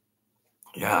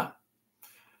 Yeah.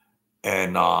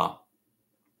 And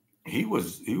he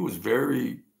was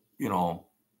very, you know,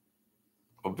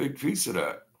 a big piece of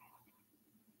that.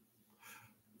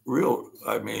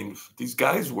 I mean, these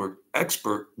guys were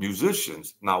expert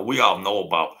musicians. Now, we all know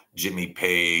about Jimmy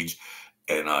Page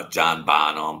and John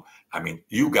Bonham. I mean,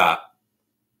 you got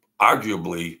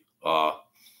arguably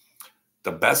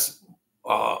the best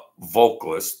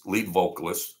lead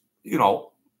vocalist, you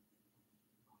know,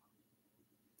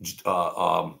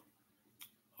 wow,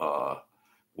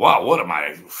 what am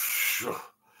I?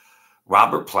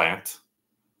 Robert Plant,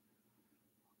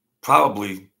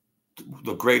 probably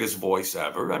the greatest voice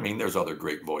ever. I mean, there's other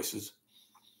great voices.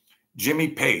 Jimmy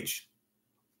Page,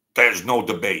 there's no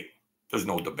debate. There's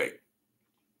no debate.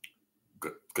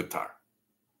 Good guitar.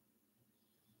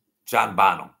 John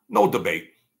Bonham, no debate.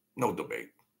 No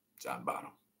debate. John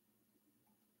Bonham.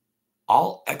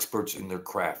 All experts in their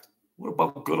craft. What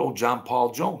about good old John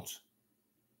Paul Jones?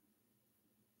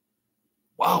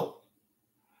 Wow.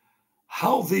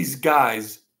 How these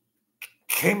guys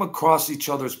came across each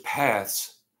other's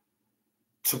paths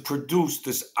to produce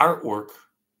this artwork.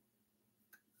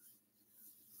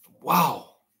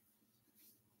 Wow.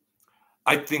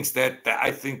 I think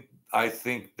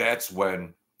that's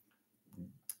when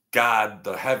God,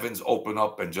 the heavens open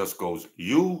up and just goes,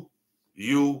 you,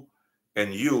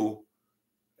 and you,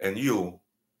 and you.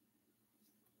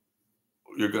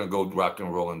 You're going to go rock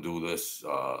and roll and do this.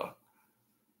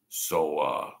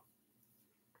 So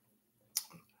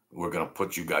we're going to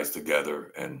put you guys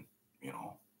together and, you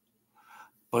know,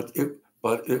 but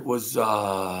it was,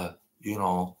 you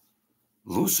know,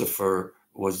 Lucifer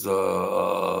was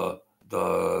the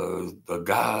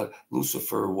god.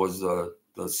 Lucifer was the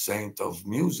saint of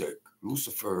music.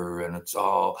 Lucifer, and it's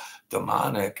all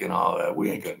demonic and all that. We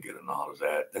ain't gonna get into all of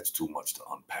that. That's too much to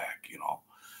unpack, you know.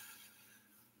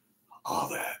 All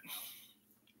that.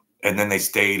 And then they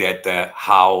stayed at that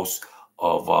house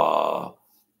of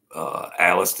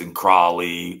Aleister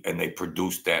Crowley, and they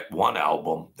produced that one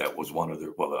album that was one of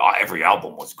their, well, every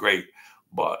album was great,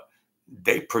 but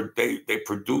they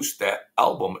produced that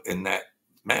album in that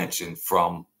mansion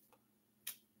from,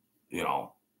 you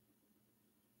know,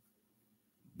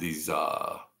 these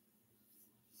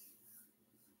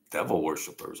devil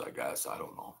worshippers, I guess. I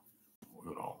don't know,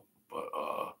 you know, but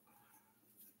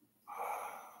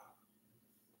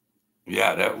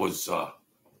yeah, that was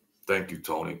thank you,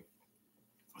 Tony.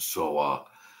 So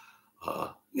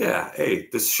yeah, hey,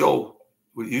 this show,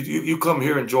 you come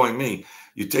here and join me.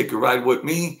 You take a ride with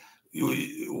me.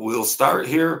 We'll start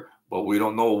here, but we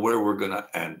don't know where we're gonna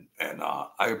end. And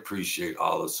I appreciate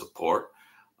all the support.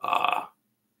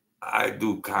 I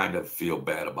do kind of feel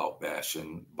bad about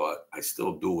bashing, but I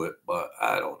still do it. But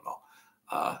I don't know.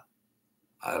 I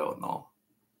don't know.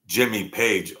 Jimmy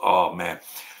Page. Oh man,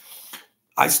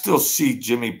 I still see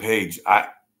Jimmy Page. I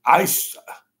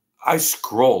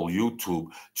scroll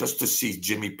YouTube just to see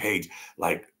Jimmy Page.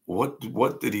 Like, what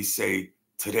did he say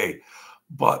today?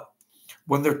 But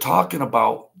when they're talking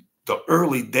about the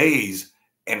early days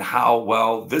and how,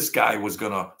 well, this guy was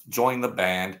going to join the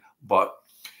band, but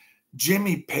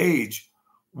Jimmy Page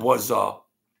was a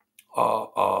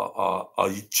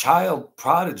child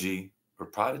prodigy, or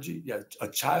prodigy, yeah, a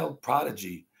child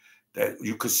prodigy, that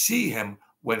you could see him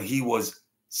when he was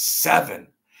 7,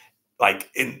 like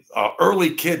in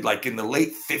early kid, like in the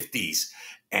late 50s,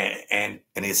 and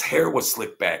his hair was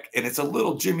slicked back, and it's a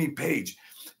little Jimmy Page,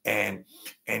 and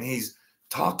he's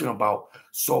talking about,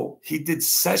 so he did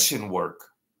session work.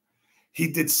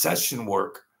 He did session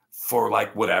work for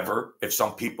like whatever, if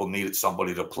some people needed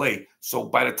somebody to play. So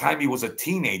by the time he was a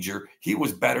teenager, he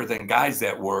was better than guys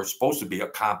that were supposed to be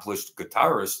accomplished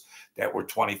guitarists that were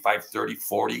 25, 30,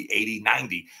 40, 80,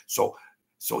 90. So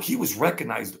he was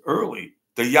recognized early.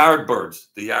 The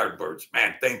Yardbirds,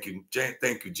 man, thank you,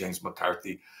 James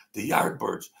McCarthy. The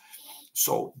Yardbirds.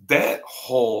 So that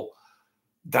whole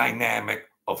dynamic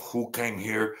of who came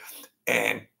here,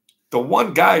 and the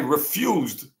one guy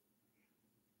refused.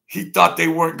 He thought they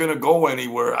weren't going to go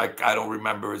anywhere. I don't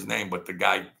remember his name, but the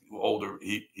guy older,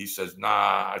 he says, nah,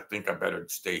 I think I better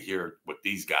stay here with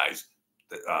these guys.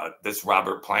 This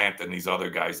Robert Plant and these other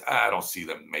guys, I don't see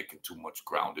them making too much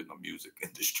ground in the music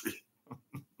industry.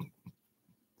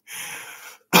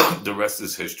 The rest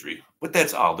is history. But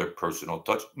that's all their personal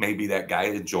touch. Maybe that guy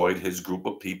enjoyed his group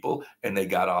of people and they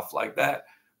got off like that.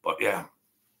 But yeah.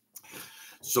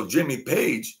 So Jimmy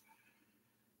Page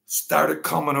started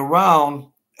coming around,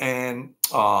 and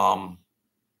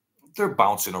they're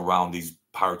bouncing around these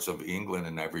parts of England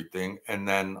and everything. And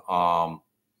then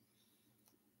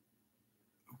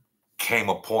came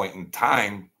a point in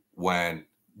time when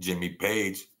Jimmy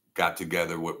Page got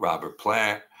together with Robert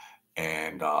Plant,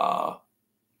 and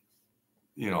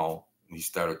he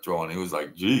started throwing. He was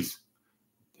like, geez,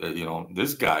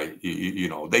 this guy,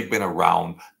 they've been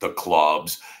around the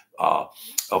clubs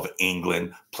of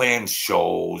England, playing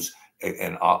shows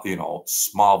and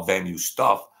small venue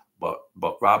stuff. But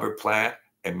Robert Plant,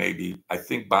 and maybe, I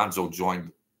think Bonzo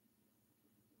joined,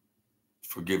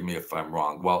 forgive me if I'm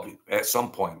wrong, well, at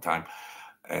some point in time.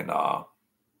 And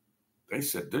they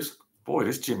said, this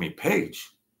Jimmy Page,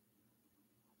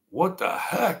 what the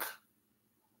heck?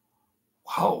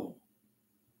 Wow,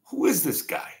 who is this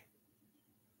guy?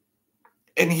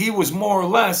 And he was more or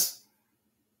less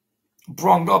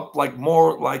brung up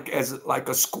more like as like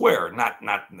a square, not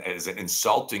as an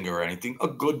insulting or anything. A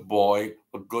good boy,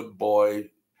 1950s,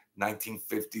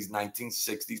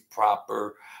 1960s,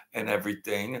 proper and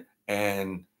everything.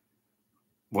 And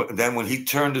then when he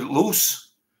turned it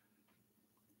loose,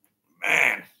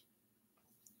 man,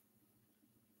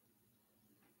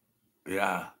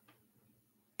 yeah,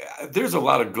 there's a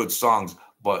lot of good songs,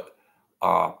 but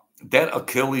that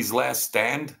Achilles' Last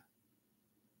Stand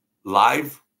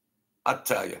live, I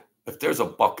tell you, if there's a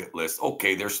bucket list,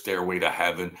 okay, there's Stairway to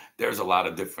Heaven, there's a lot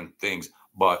of different things,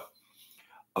 but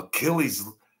Achilles'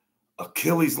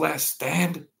 Last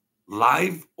Stand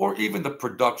live, or even the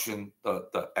production,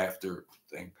 the after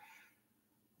thing.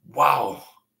 Wow.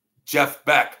 Jeff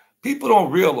Beck. People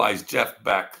don't realize Jeff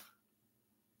Beck,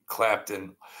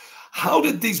 Clapton. How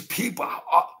did these people,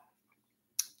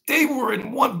 they were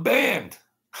in one band.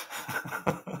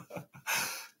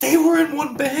 They were in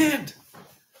one band.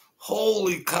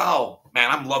 Holy cow.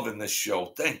 Man, I'm loving this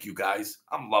show. Thank you, guys.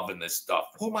 I'm loving this stuff.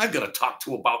 Who am I going to talk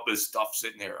to about this stuff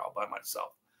sitting here all by myself?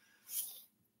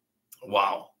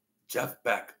 Wow. Jeff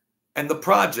Beck. And the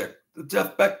project, the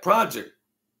Jeff Beck project,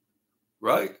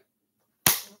 right?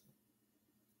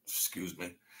 Excuse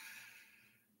me.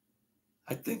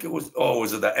 I think it was,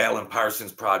 was it the Alan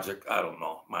Parsons project? I don't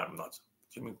know. I'm nuts.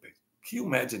 Jimmy Page. Can you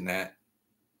imagine that?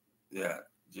 Yeah.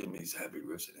 Jimmy's heavy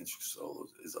riffs and intricate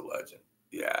solos is a legend.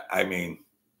 Yeah. I mean,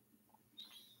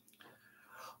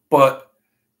 but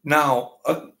now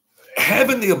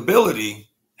having the ability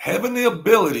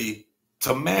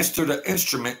to master the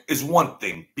instrument is one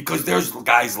thing, because there's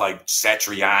guys like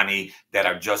Satriani that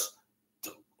are just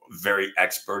very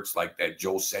experts, like that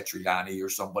Joe Satriani or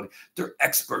somebody. They're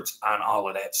experts on all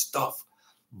of that stuff.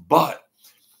 But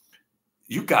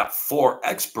you got 4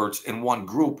 experts in one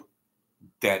group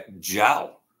that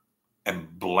gel and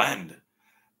blend,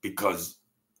 because,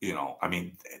 I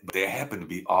mean, they happen to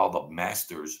be all the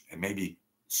masters, and maybe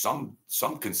some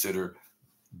consider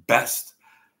best.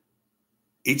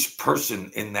 Each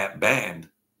person in that band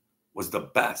was the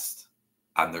best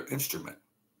on their instrument.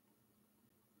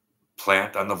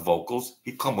 Plant on the vocals.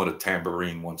 He'd come with a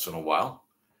tambourine once in a while.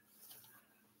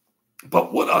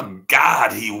 But what a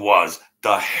god he was.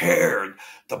 The hair,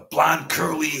 the blonde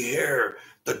curly hair,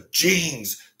 the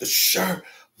jeans, the shirt.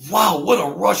 Wow, what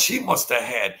a rush he must have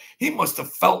had. He must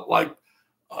have felt like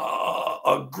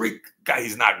a Greek guy.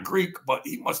 He's not Greek, but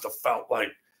he must have felt like,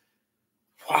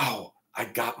 wow, I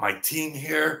got my team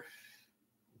here.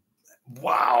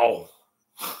 Wow.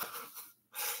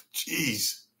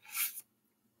 Jeez.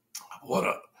 What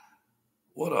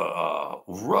a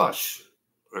rush.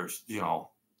 Or, yeah.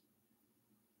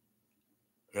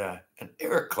 And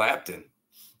Eric Clapton,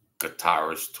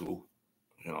 guitarist too,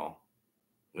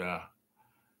 yeah.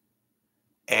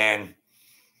 And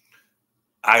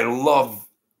I love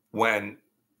when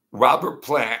Robert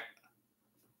Plant,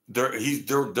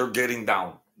 they're getting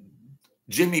down.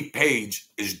 Jimmy Page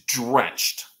is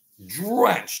drenched.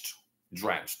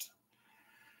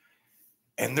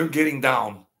 And they're getting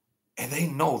down, and they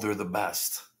know they're the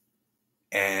best.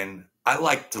 And I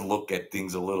like to look at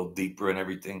things a little deeper and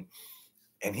everything.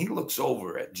 And he looks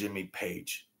over at Jimmy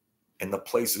Page, and the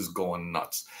place is going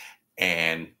nuts.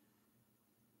 And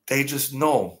they just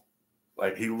know.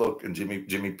 Like, he looked, and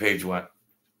Jimmy Page went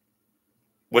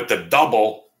with the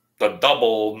double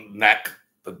neck,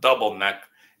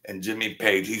 and Jimmy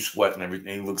Page, he's sweating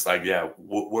everything. He looks like, yeah,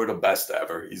 we're the best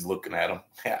ever. He's looking at him.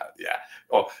 Yeah.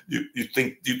 Oh, you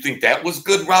think that was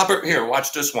good, Robert? Here,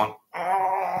 watch this one.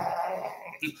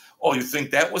 Oh, you think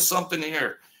that was something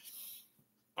here?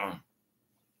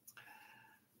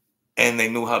 And they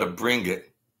knew how to bring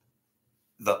it.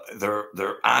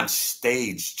 Their on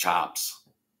stage chops.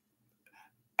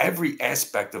 Every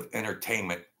aspect of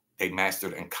entertainment they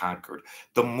mastered and conquered.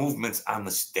 The movements on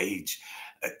the stage.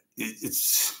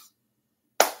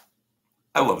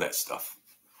 I love that stuff.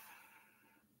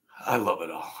 I love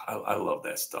it all. I love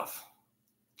that stuff.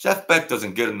 Jeff Beck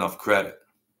doesn't get enough credit.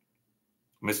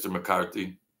 Mr.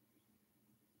 McCarthy,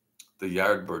 the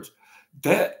Yardbirds,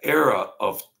 that era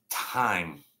of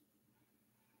time.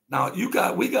 Now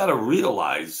we got to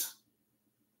realize.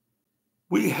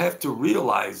 We have to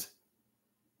realize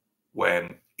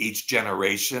when each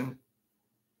generation,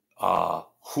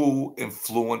 who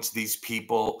influenced these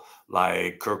people.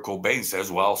 Like Kurt Cobain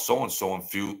says, well, so-and-so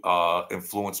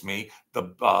influenced me.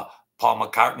 Paul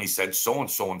McCartney said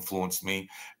so-and-so influenced me.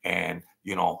 And,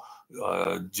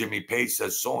 Jimmy Page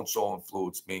says so-and-so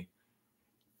influenced me.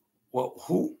 Well,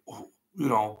 who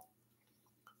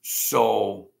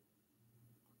so,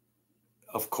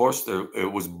 of course,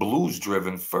 it was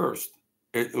blues-driven first.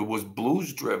 It was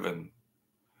blues-driven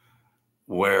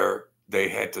where they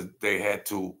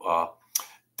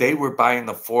were buying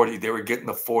they were getting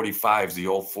the 45s, the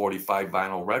old 45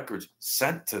 vinyl records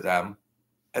sent to them,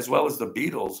 as well as the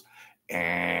Beatles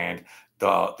and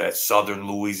that southern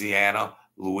Louisiana,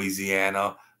 in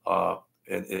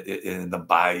the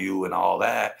bayou and all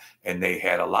that. And they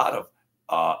had a lot of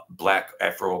black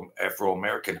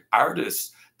Afro-American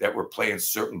artists that were playing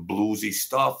certain bluesy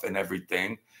stuff and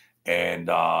everything. And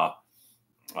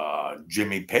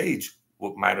Jimmy Page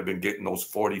might have been getting those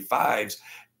 45s,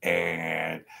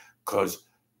 and because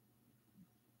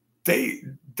they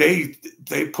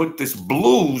put this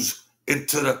blues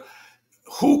into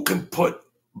who can put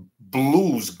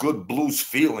good blues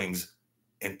feelings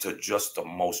into just the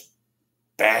most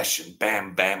bashing,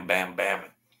 bam, bam, bam, bam.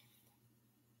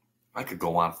 I could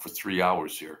go on for 3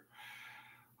 hours here.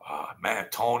 Man,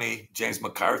 Tony, James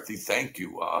McCarthy, thank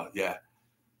you. Yeah,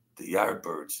 the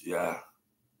Yardbirds, yeah.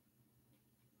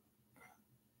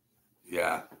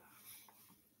 Yeah.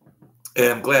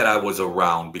 And I'm glad I was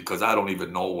around, because I don't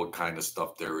even know what kind of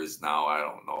stuff there is now. I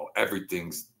don't know.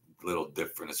 Everything's a little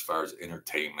different as far as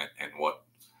entertainment and what,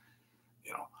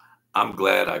 I'm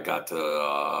glad I got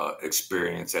to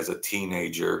experience as a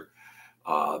teenager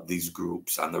these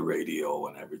groups on the radio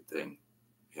and everything,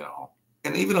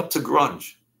 and even up to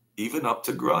grunge.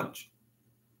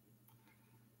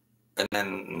 And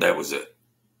then that was it.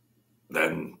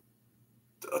 Then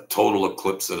a total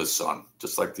eclipse of the sun,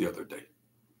 just like the other day.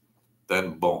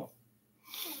 Then boom.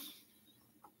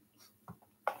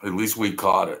 At least we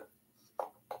caught it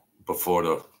before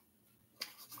the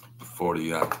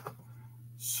end.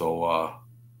 So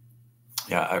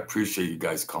yeah, I appreciate you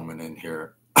guys coming in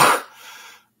here.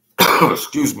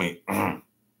 Excuse me. Yeah,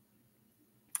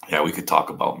 we could talk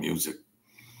about music.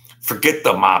 Forget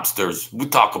the mobsters. We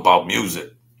talk about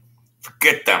music.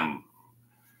 Forget them.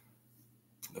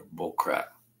 They're bull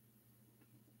crap.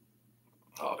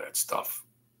 All that stuff.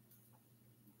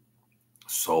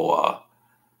 So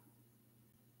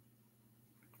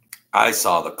I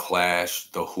saw the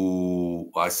Clash, the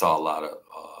Who. I saw a lot of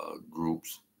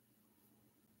groups.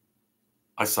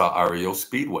 I saw REO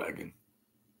Speedwagon.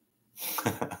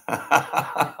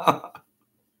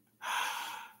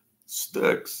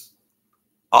 Sticks.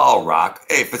 All rock.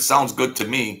 Hey, if it sounds good to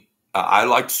me, I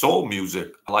like soul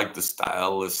music. I like the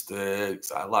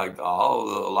stylistics. I like a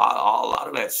lot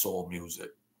of that soul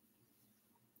music.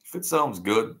 If it sounds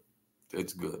good,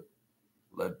 it's good.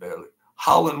 Lead Belly.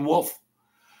 Howlin' Wolf.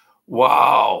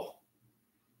 Wow.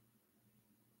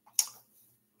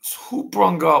 Who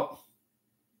brung up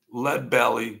Lead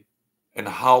Belly and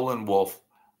Howlin' Wolf?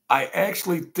 I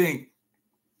actually think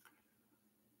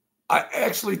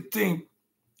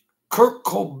Kurt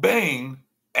Cobain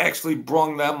actually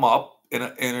brung them up in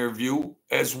an interview,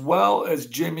 as well as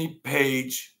Jimmy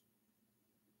Page.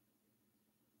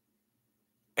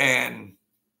 And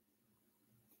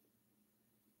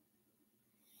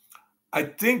I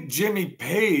think Jimmy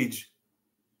Page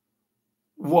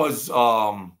was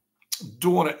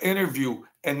doing an interview,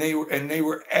 and they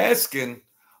were asking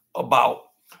about,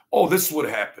 oh, this would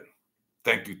happen.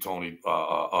 Thank you, Tony.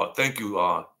 Thank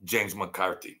you, James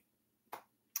McCarthy.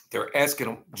 They're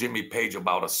asking Jimmy Page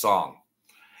about a song,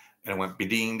 and it went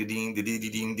ding ding ding ding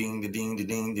ding ding ding ding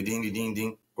ding ding ding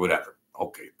ding, whatever.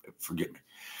 Okay, forgive me.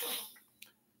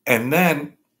 And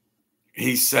then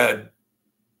he said,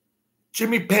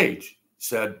 Jimmy Page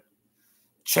said,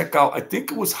 check out, I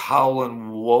think it was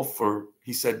Howlin' Wolf, or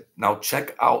he said, now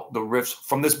check out the riffs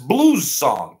from this blues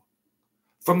song.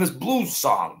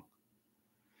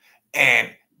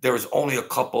 And there was only a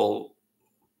couple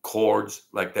chords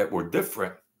like that were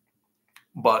different,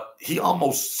 but he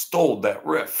almost stole that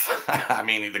riff. I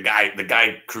mean, the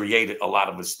guy created a lot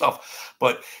of his stuff,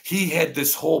 but he had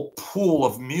this whole pool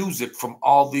of music from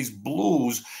all these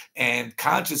blues, and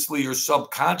consciously or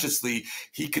subconsciously,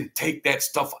 he can take that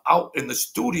stuff out in the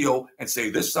studio and say,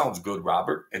 this sounds good,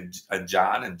 Robert and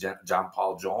John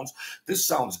Paul Jones. This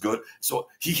sounds good. So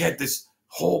he had this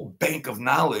whole bank of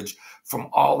knowledge from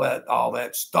all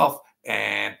that stuff,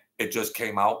 and it just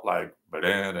came out like, you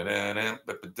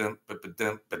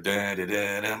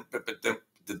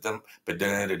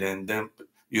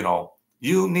know,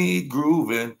 you need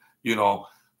grooving, you know,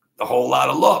 a whole lot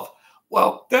of love.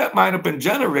 Well, that might have been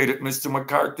generated, Mr.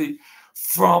 McCarthy,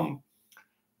 from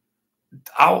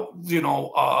out, you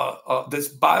know, this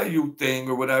Bayou thing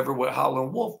or whatever with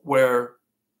Howlin' Wolf, where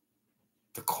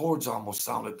the chords almost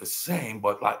sounded the same,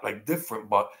 but like different,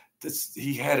 but this,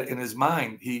 he had it in his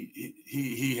mind.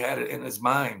 He had it in his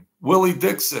mind. Willie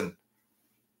Dixon.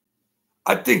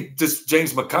 I think this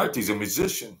James McCarthy's a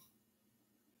musician.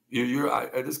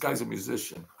 This guy's a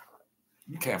musician.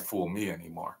 You can't fool me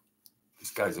anymore. This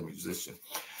guy's a musician.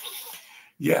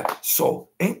 Yeah. So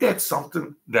ain't that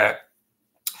something that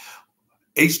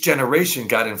H Generation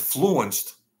got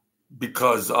influenced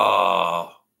because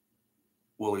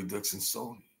Willie Dixon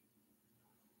Sony.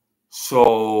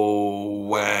 So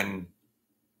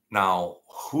now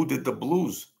who did the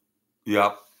blues?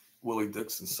 Yep, Willie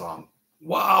Dixon song.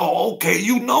 Wow, okay,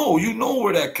 you know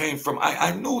where that came from.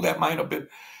 I knew that might have been,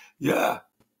 yeah.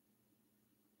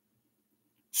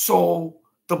 So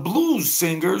the blues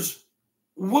singers,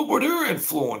 what were their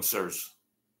influencers?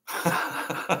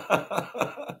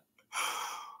 How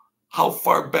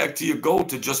far back do you go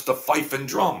to just the fife and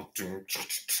drum? You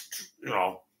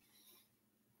know.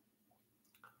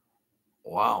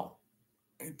 Wow.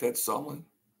 Ain't that something?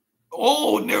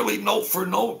 Oh, nearly note for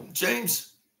note,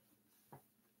 James.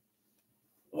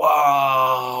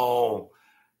 Wow.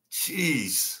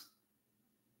 Jeez.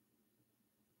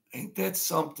 Ain't that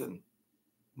something?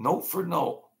 Note for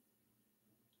note.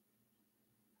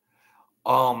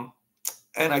 And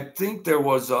I think there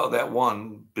was that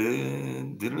one,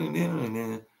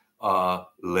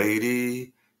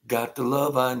 lady, got the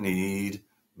love I need,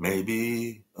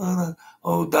 maybe,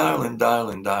 oh, darling,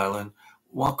 darling, darling,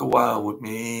 walk a while with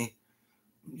me,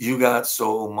 you got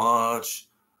so much,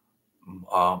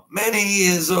 many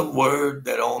is a word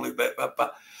that only,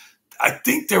 I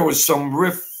think there was some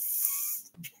riff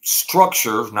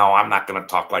structure. Now, I'm not going to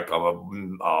talk like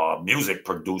a music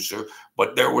producer,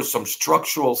 but there was some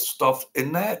structural stuff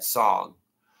in that song.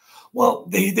 Well,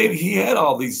 he had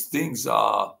all these things.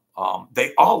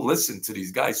 They all listened to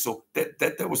these guys, so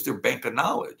that was their bank of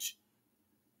knowledge.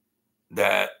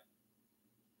 That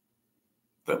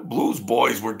the blues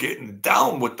boys were getting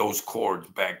down with those chords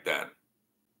back then.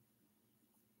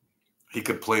 He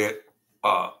could play it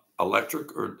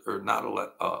electric or not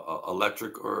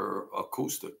electric or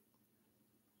acoustic.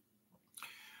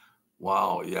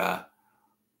 Wow, yeah.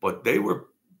 But they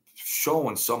were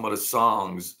showing some of the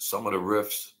songs, some of the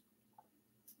riffs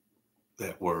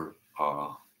that were,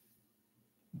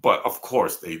 but of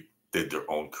course they did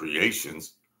their own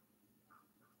creations.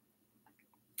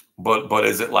 But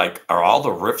is it like, are all the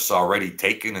riffs already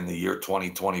taken in the year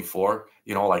 2024?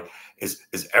 You know, like is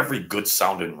every good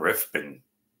sounding riff been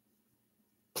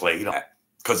played on?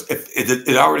 Because if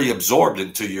it already absorbed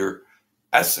into your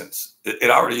essence,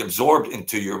 it already absorbed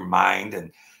into your mind,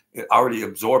 and it already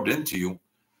absorbed into you.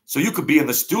 So you could be in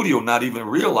the studio not even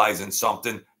realizing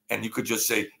something, and you could just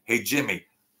say, hey, Jimmy,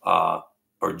 or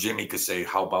Jimmy could say,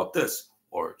 how about this?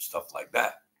 Or stuff like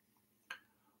that.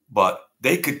 But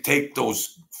they could take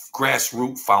those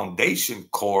grassroots foundation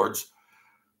chords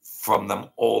from them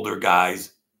older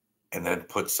guys and then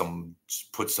put some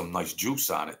nice juice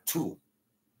on it too.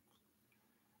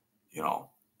 You know,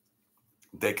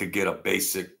 they could get a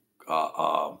basic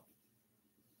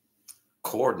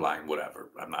chord line,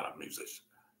 whatever. I'm not a musician.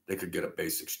 They could get a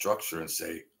basic structure and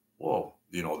say, whoa,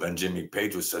 you know, then Jimmy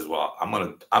Page says, well, I'm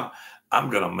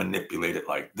gonna manipulate it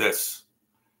like this.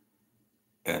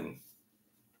 And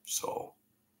so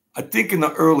I think in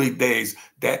the early days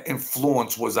that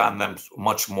influence was on them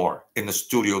much more in the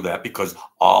studio, that because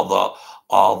all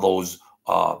those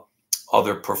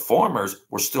other performers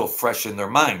were still fresh in their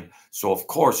mind. So of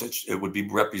course it would be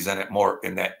represented more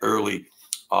in that early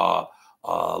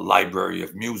library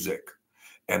of music.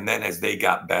 And then as they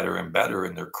got better and better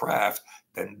in their craft,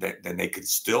 then they could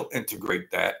still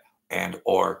integrate that and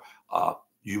or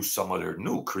use some of their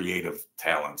new creative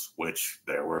talents, which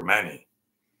there were many.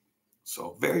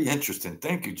 So very interesting.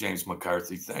 Thank you, James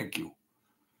McCarthy. Thank you.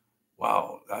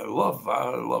 Wow, I love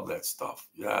that stuff.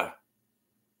 Yeah.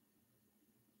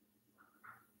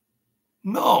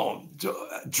 No,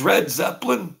 Dread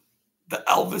Zeppelin, the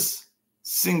Elvis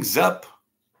sing Zepp.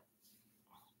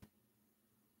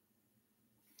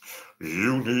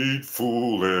 You need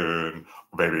fooling,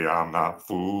 baby, I'm not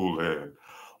fooling.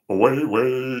 Way,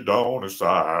 way down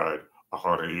inside,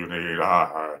 honey, you need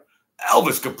I.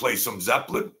 Elvis could play some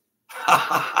Zeppelin.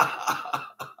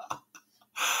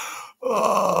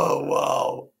 Oh,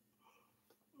 wow.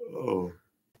 Oh.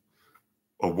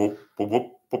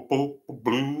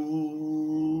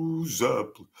 Blue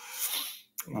Zeppelin.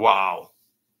 Wow.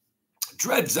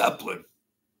 Dread Zeppelin.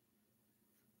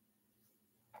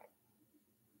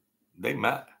 They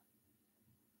met.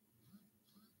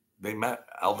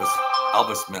 Elvis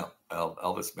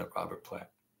Smith, Robert Plant.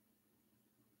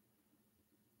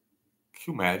 Can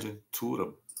you imagine? Two of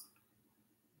them.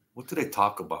 What do they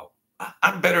talk about?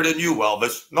 I'm better than you,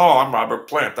 Elvis. No, I'm Robert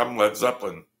Plant. I'm Led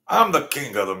Zeppelin. I'm the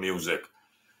king of the music.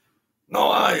 No,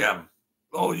 I am.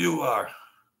 Oh, you are.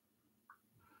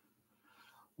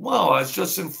 Wow, I was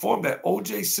just informed that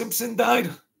O.J. Simpson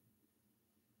died.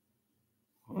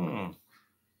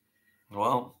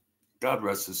 Well, God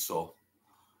rest his soul.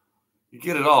 You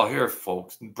get it all here,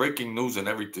 folks. Breaking news and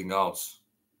everything else.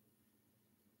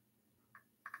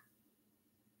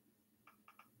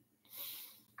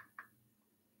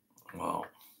 Well,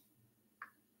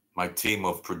 my team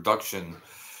of production,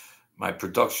 my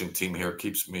production team here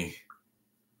keeps me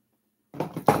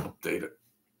updated.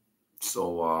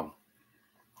 So,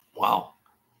 wow.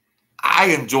 I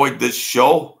enjoyed this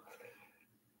show.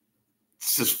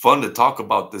 It's just fun to talk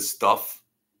about this stuff.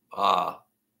 I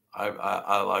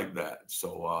like that.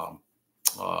 So,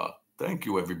 thank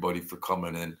you everybody for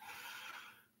coming in.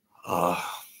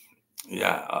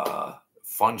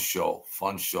 Fun show.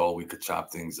 We could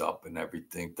chop things up and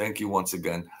everything. Thank you once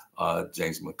again,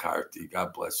 James McCarthy.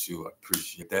 God bless you. I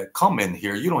appreciate that. Come in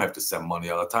here. You don't have to send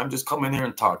money all the time. Just come in here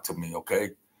and talk to me,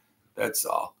 okay? That's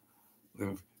all.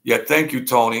 Yeah, thank you,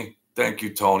 Tony. Thank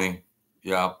you, Tony.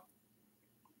 Yeah.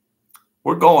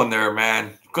 We're going there,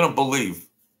 man. You're going to believe.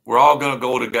 We're all going to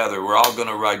go together. We're all going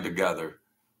to ride together.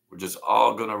 We're just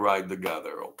all going to ride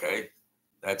together, okay?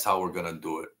 That's how we're going to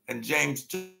do it. And James,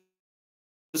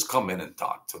 just come in and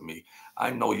talk to me.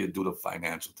 I know you do the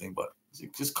financial thing, but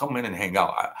just come in and hang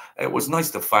out. It was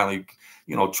nice to finally,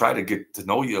 try to get to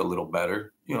know you a little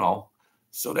better,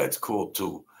 So that's cool,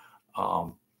 too.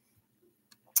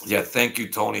 Yeah, thank you,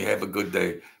 Tony. Have a good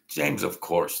day. James, of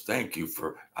course, thank you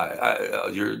for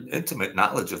your intimate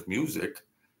knowledge of music.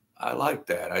 I like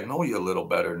that. I know you a little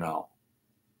better now.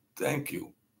 Thank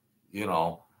you.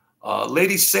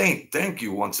 Lady Saint, thank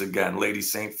you once again. Lady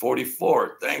Saint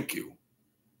 44, thank you.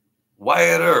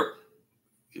 Wyatt Earp,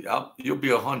 yep, you'll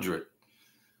be 100.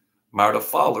 Marta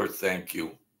Fowler, thank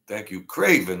you. Thank you.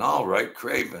 Craven, all right,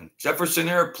 Craven. Jefferson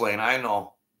Airplane, I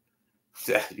know.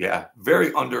 Yeah,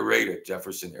 very underrated,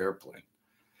 Jefferson Airplane.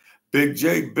 Big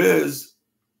J Biz,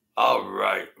 all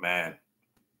right, man.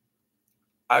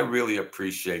 I really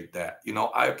appreciate that.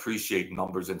 I appreciate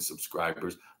numbers and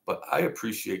subscribers, but I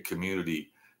appreciate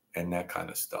community and that kind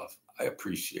of stuff. I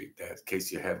appreciate that, in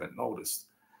case you haven't noticed.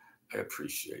 I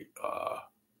appreciate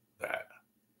that.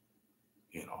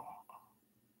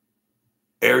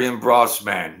 Arian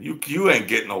Brossman, you ain't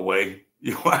getting away.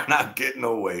 You are not getting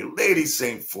away. Lady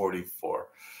Saint 44.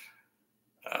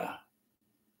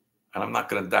 And I'm not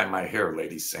going to dye my hair,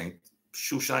 Lady Saint.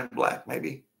 Shoeshine black,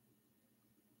 maybe.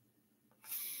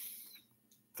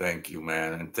 Thank you,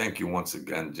 man. And thank you once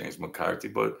again, James McCarthy.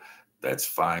 But that's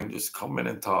fine. Just come in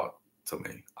and talk to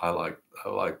me. I like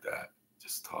that.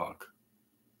 Just talk.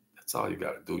 That's all you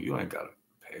got to do. You ain't got to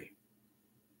pay.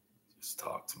 Just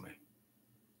talk to me.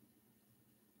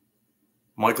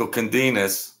 Michael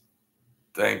Candinas,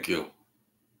 thank you.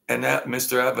 And that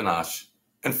Mr. Avinash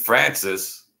and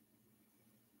Frances,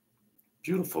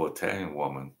 beautiful Italian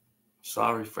woman.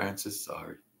 Sorry, Frances,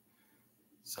 sorry.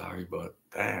 Sorry, but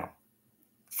damn.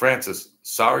 Frances,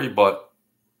 sorry, but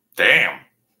damn.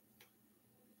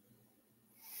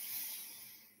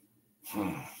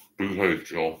 Behave,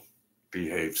 Joe.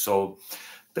 Behave. So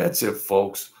that's it,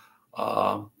 folks.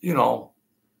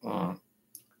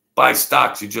 Buy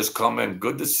stocks. You just come in.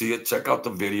 Good to see it. Check out the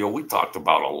video. We talked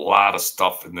about a lot of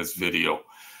stuff in this video.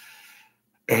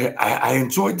 I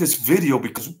enjoyed this video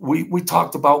because we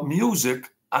talked about music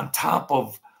on top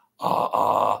of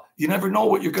you never know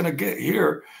what you're going to get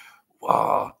here.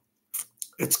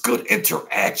 It's good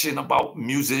interaction about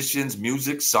musicians,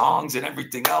 music, songs, and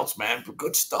everything else, man.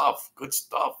 Good stuff. Good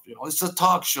stuff. It's a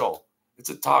talk show. It's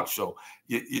a talk show.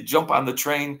 You jump on the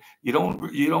train. You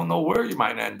don't know where you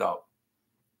might end up.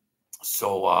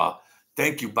 So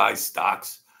thank you, Buy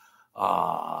Stocks.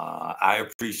 I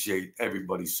appreciate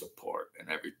everybody's support and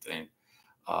everything.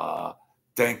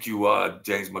 Thank you,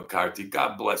 James McCarthy.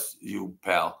 God bless you,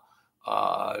 pal.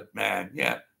 Man,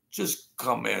 yeah, just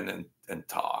come in and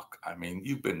talk. I mean,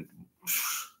 you've been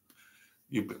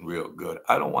real good.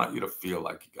 I don't want you to feel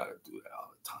like you got to do that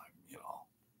all the time. You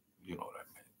know what I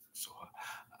mean. So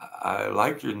I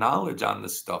like your knowledge on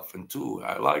this stuff, and too,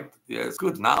 it's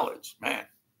good knowledge, man.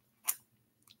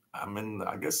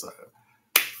 I guess.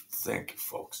 Thank you,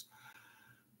 folks.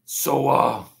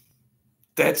 So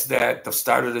that's that. The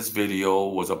start of this video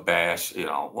was a bash.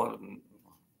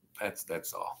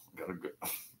 That's all.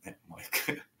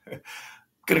 Mike.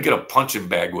 Gonna get a punching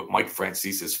bag with Mike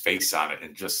Franzese'S face on it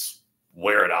and just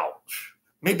wear it out.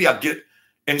 Maybe I'll get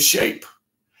in shape.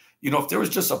 If there was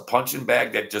just a punching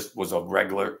bag that just was a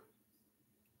regular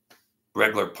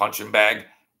punching bag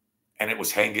and it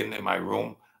was hanging in my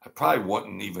room, I probably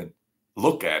wouldn't even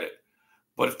look at it.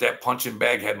 But if that punching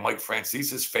bag had Mike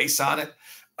Franzese'S face on it,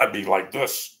 I'd be like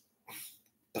this.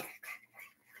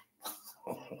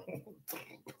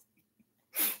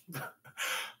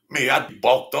 Me, I'd be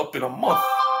bulked up in a month.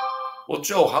 Well,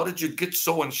 Joe, how did you get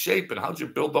so in shape and how'd you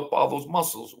build up all those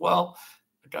muscles? Well,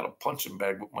 I got a punching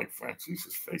bag with Mike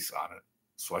Franzese'S face on it.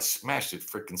 So I smashed it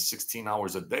freaking 16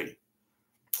 hours a day.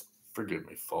 Forgive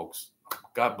me, folks.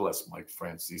 God bless Mike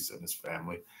Francese and his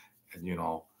family. And,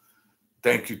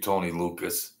 thank you, Tony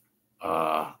Lucas.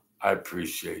 I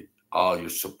appreciate all your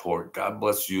support. God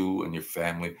bless you and your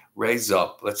family. Raise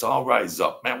up. Let's all rise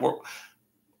up. Man,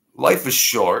 life is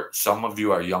short. Some of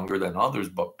you are younger than others,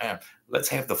 but man, let's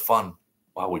have the fun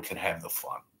while we can have the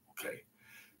fun. Okay.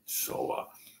 So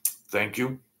thank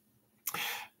you.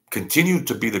 Continue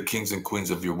to be the kings and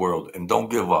queens of your world and don't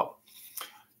give up.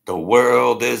 The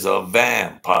world is a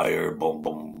vampire. Boom,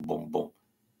 boom, boom, boom.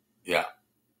 Yeah.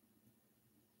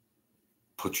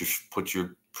 Put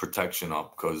your protection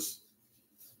up because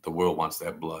the world wants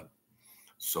that blood.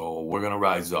 So we're going to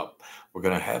rise up. We're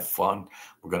going to have fun.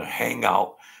 We're going to hang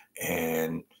out.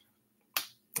 And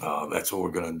that's what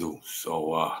we're going to do.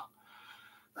 So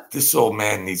this old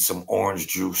man needs some orange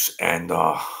juice and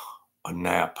a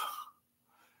nap.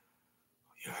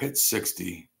 You hit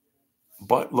 60.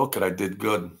 But look, I did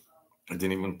good. I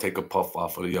didn't even take a puff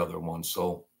off of the other one.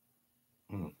 So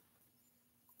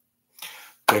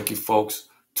thank you, folks.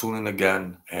 Tune in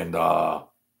again and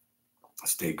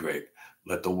stay great.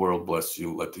 Let the world bless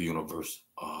you. Let the universe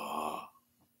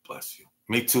bless you.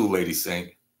 Me too, Lady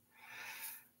Saint.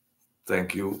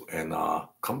 Thank you. And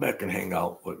come back and hang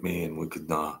out with me and we could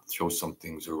throw some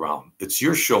things around. It's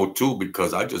your show too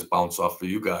because I just bounce off of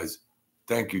you guys.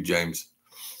 Thank you, James.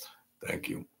 Thank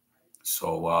you.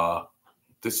 So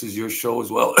this is your show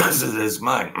as well as it is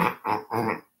mine.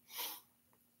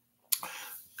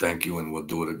 Thank you, and we'll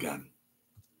do it again.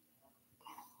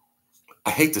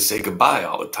 I hate to say goodbye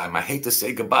all the time. I hate to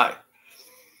say goodbye.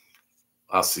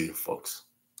 I'll see you, folks.